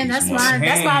 having that's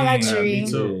my luxury. Yeah,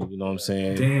 me too. You know what I'm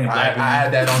saying? Damn, I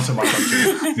add that onto my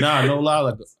luxury. No lie.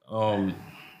 Like,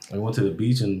 I went to the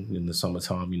beach in the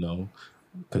summertime.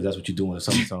 Because that's what you do in the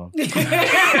summertime. Damn,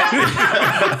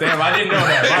 I didn't know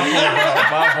that.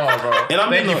 My fault, bro. And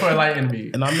thank you for enlightening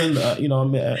me. And I'm in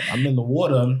the, I'm in the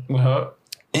water,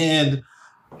 and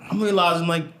I'm realizing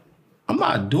like I'm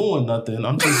not doing nothing.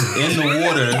 I'm just in the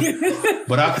water,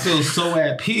 but I feel so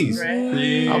at peace. Right.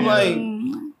 Yeah. I'm like,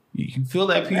 you feel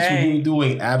that peace when you're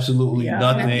doing absolutely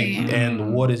nothing, and the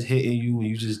water's hitting you, and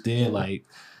you just there like,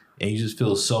 and you just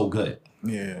feel so good.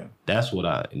 Yeah, that's what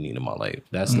I need in my life.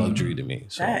 That's luxury to me.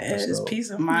 So that is peace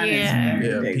of mind. Yeah,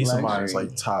 peace luxury. Of mind is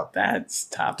like top. That's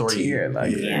top 3 tier.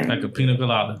 Like a pina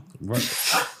colada.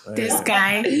 This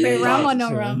guy, rum or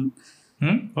no rum?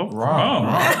 Rum.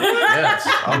 Yes,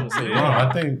 I would say rum.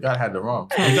 I think I had the rum.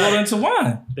 You got into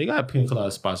wine. They got pina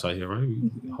colada spots out here, right?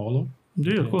 Harlem.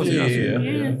 Yeah, of course.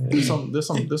 Yeah. There's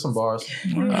some bars.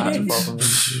 Not too far from me.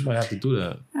 You might have to do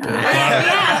that.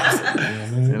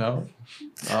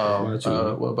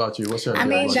 What about you? What's your? I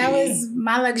mean, that was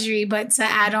my luxury, but to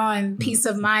add on peace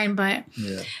of mind, but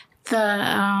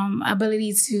the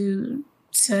ability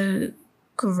to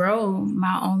grow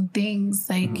my own things,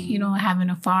 like having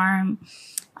a farm.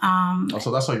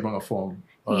 So that's why you want a farm.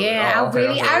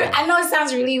 I know it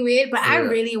sounds really weird, but I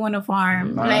really want to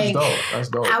farm. Like, that's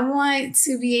dope. I want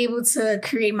to be able to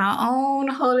create my own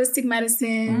holistic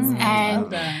medicines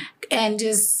and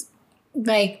just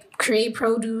like create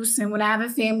produce. And when I have a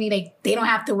family, like they don't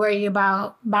have to worry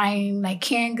about buying like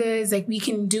canned goods. Like we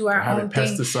can do our own thing.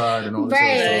 Pesticide and all this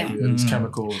other stuff. These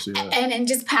chemicals. And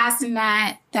just passing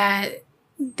that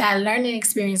learning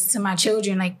experience to my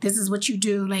children, like this is what you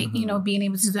do, like being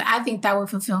able to do. I think that would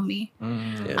fulfill me.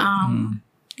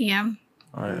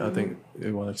 All right, I think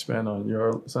you want to expand on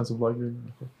your sense of luxury.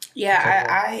 Yeah,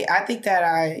 I think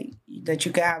that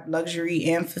you can have luxury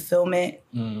and fulfillment,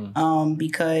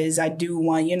 because I do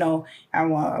want I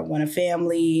want a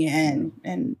family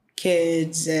and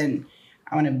kids, and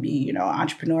I want to be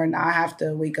entrepreneur, and I have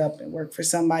to wake up and work for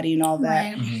somebody and all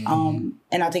that. Right.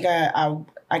 And I think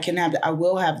I can have that. I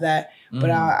will have that, but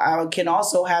I can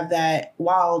also have that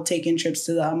while taking trips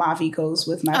to the Amalfi Coast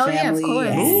with my family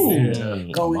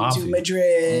and going to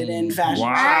Madrid and fashion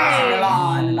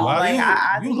Milan and all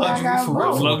that. I think I got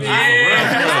both.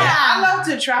 I love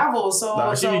to travel, so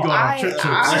I'm gonna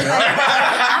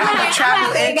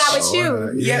travel. I got with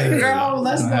you. Yeah, girl,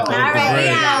 let's go. All right,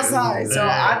 outside. So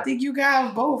I think you can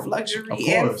have both luxury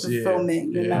and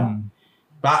fulfillment. You know.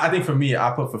 But I think for me, I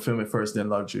put fulfillment first, then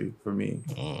luxury for me.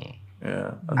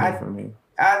 Yeah, I think for me.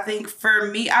 I think for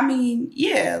me, I mean,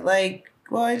 like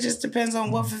Well, it just depends on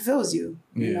what fulfills you.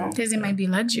 You know, Because it might be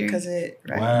luxury. because it.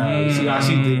 Right? Wow. See how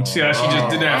she did? See how she just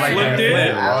did that? Flipped it.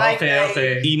 I like that.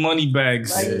 Okay. E-money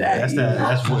bags. Like that.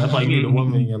 That's why you need a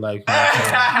woman in your life. You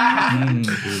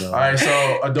know. All right,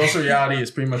 so a dose of reality is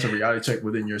pretty much a reality check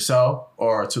within yourself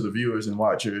or to the viewers and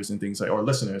watchers and things like, or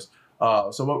listeners.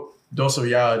 So what dose of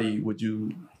reality would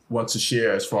you want to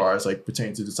share as far as like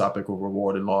pertaining to the topic of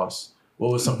reward and loss?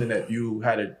 What was something that you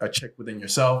had a check within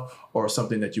yourself or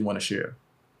something that you want to share?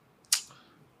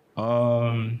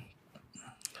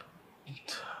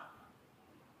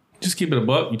 Just keep it a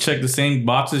buck. You check the same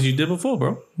boxes you did before,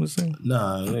 bro. What's the same?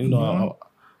 Nah, you know,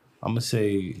 I'm gonna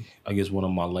say, I guess one of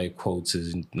my life quotes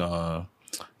is, "Don't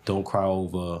cry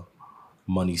over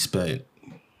money spent."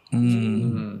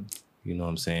 You know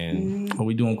what I'm saying? Are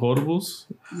we doing quotables?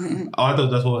 Oh, I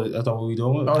thought what we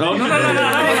doing. No. Now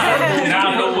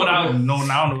I know what I know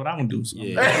what I'm gonna do. So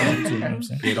Yeah. I'm you know what I'm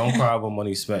saying? Yeah, don't cry over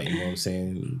money spent. You know what I'm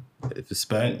saying? If it's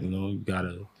spent, you know, you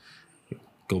gotta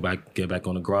get back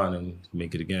on the grind and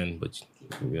make it again. But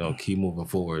you know, keep moving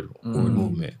forward. Forward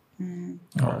movement.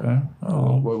 Okay.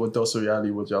 What dose of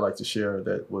reality would y'all like to share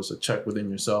that was a check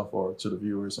within yourself or to the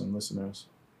viewers and listeners?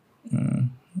 I'm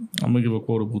gonna give a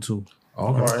quotable too.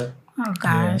 All right. Oh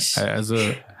gosh. As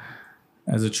a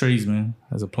tradesman,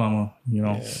 as a plumber, you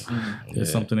know, there's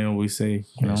something they always say.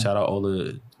 You know, Shout out all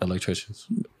the electricians.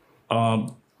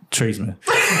 tradesman.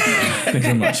 Thank you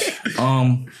very much.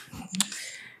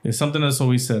 There's something that's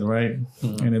always said, right?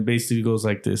 And it basically goes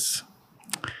like this: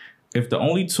 if the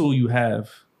only tool you have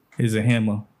is a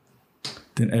hammer,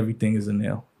 then everything is a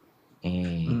nail.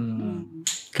 Okay.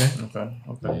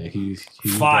 Yeah, he's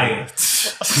Fire.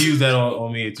 He used that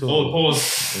on me too.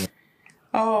 Pause.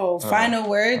 Oh, final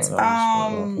words.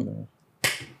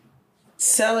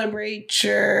 Celebrate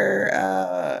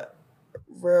your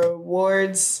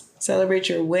rewards. Celebrate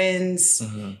your wins.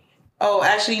 Oh,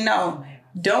 actually, no.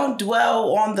 Don't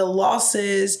dwell on the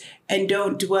losses and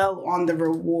don't dwell on the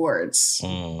rewards.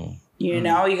 You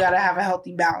know, you got to have a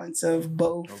healthy balance of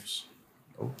both.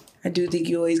 I do think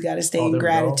you always got to stay in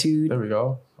gratitude. There we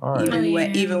go. All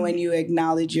right. Even when you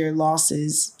acknowledge your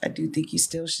losses, I do think you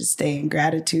still should stay in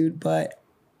gratitude. But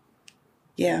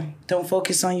yeah, don't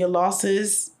focus on your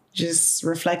losses. Just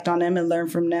reflect on them and learn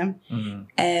from them,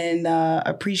 and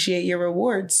appreciate your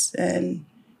rewards and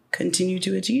continue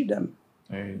to achieve them.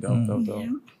 Hey, dope.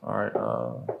 All right.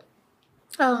 Oh,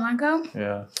 my go?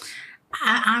 Yeah.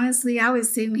 I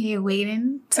was sitting here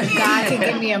waiting till God could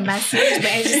give me a message, but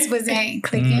it just wasn't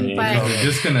clicking. But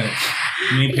Disconnect.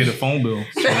 You ain't pay the phone bill.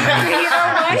 So you know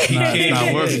what? it's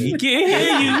not working. He can't hear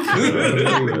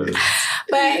you.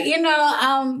 But you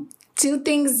know, two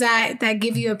things that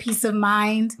give you a peace of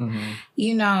mind.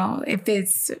 You know, if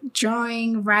it's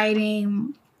drawing,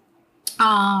 writing,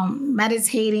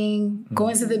 meditating,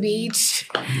 going to the beach,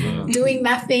 doing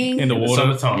nothing In the water. In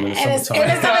the summertime. in the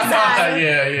summertime.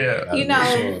 Yeah. You know,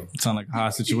 It sound like a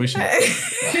hard situation.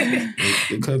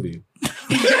 It could be.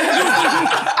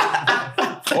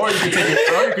 Or you could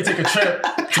take a trip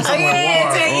to somewhere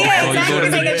warm. exactly.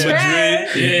 Take a trip.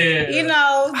 Yeah. You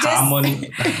know, Hot just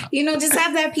money. just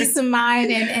have that peace of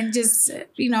mind and just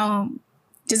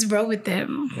just roll with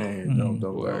them. Hey, dope.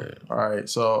 All right,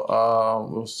 so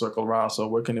we'll circle around. So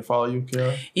where can they follow you,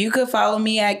 Kiara? You could follow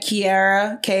me at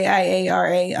Kiara,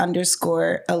 KIARA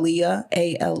 _ Aleya,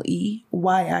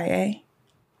 ALEYIA.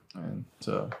 And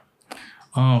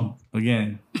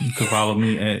Again, you can follow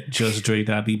me at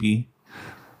justdre.bb.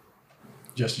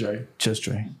 Just Dre. Just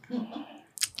Dre. All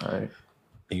right.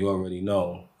 And you already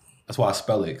know. That's why I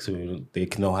spell it, so they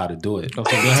can know how to do it.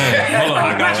 Okay, go ahead. Hold on,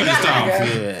 I got you this time.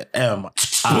 Yeah,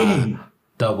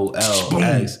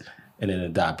 MILLS, and then a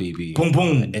 .bb. Boom,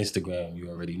 boom. Instagram, you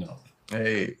already know.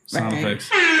 Hey. Sound effects.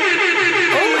 Oh,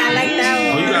 I like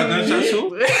that one. You got gunshots too?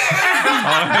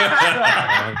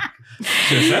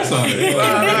 Just that's something.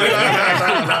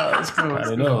 It's cool. I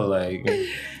don't know, like.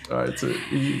 All right,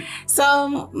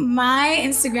 So my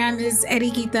Instagram is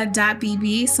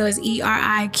eriquita.bb. So it's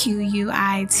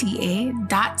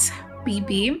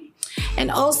ERIQUITA.bb.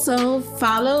 And also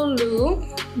follow Lou.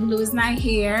 Lou is not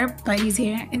here, but he's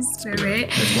here in spirit.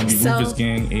 It's gonna be Rufus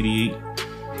Gang 88.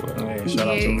 Hey, shout out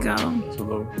There you go. to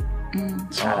Lou.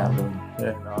 Shout out Lou.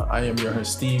 Yeah, I am your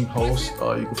esteemed host.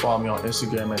 You can follow me on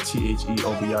Instagram at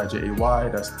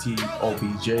THEOBIJAY. That's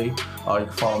TOBJ. You can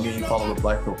follow me. Follow the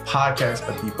Black Pill Podcast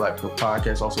at the Black Pill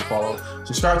Podcast. Also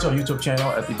subscribe to our YouTube channel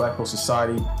at the Black Pill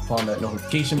Society. Follow that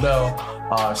notification bell.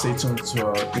 Stay tuned to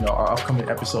our upcoming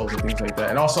episodes and things like that.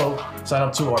 And also sign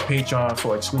up to our Patreon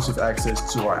for exclusive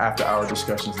access to our after hour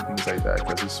discussions and things like that,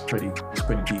 because it's pretty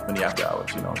deep in the after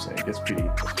hours. You know what I'm saying? It's pretty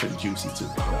juicy too. You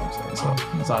know what I'm saying? So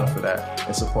sign up for that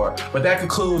and support. But But that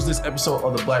concludes this episode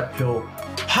of the Black Pill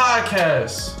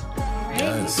Podcast.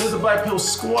 This is the Black Pill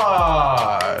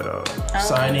Squad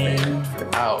signing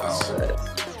out.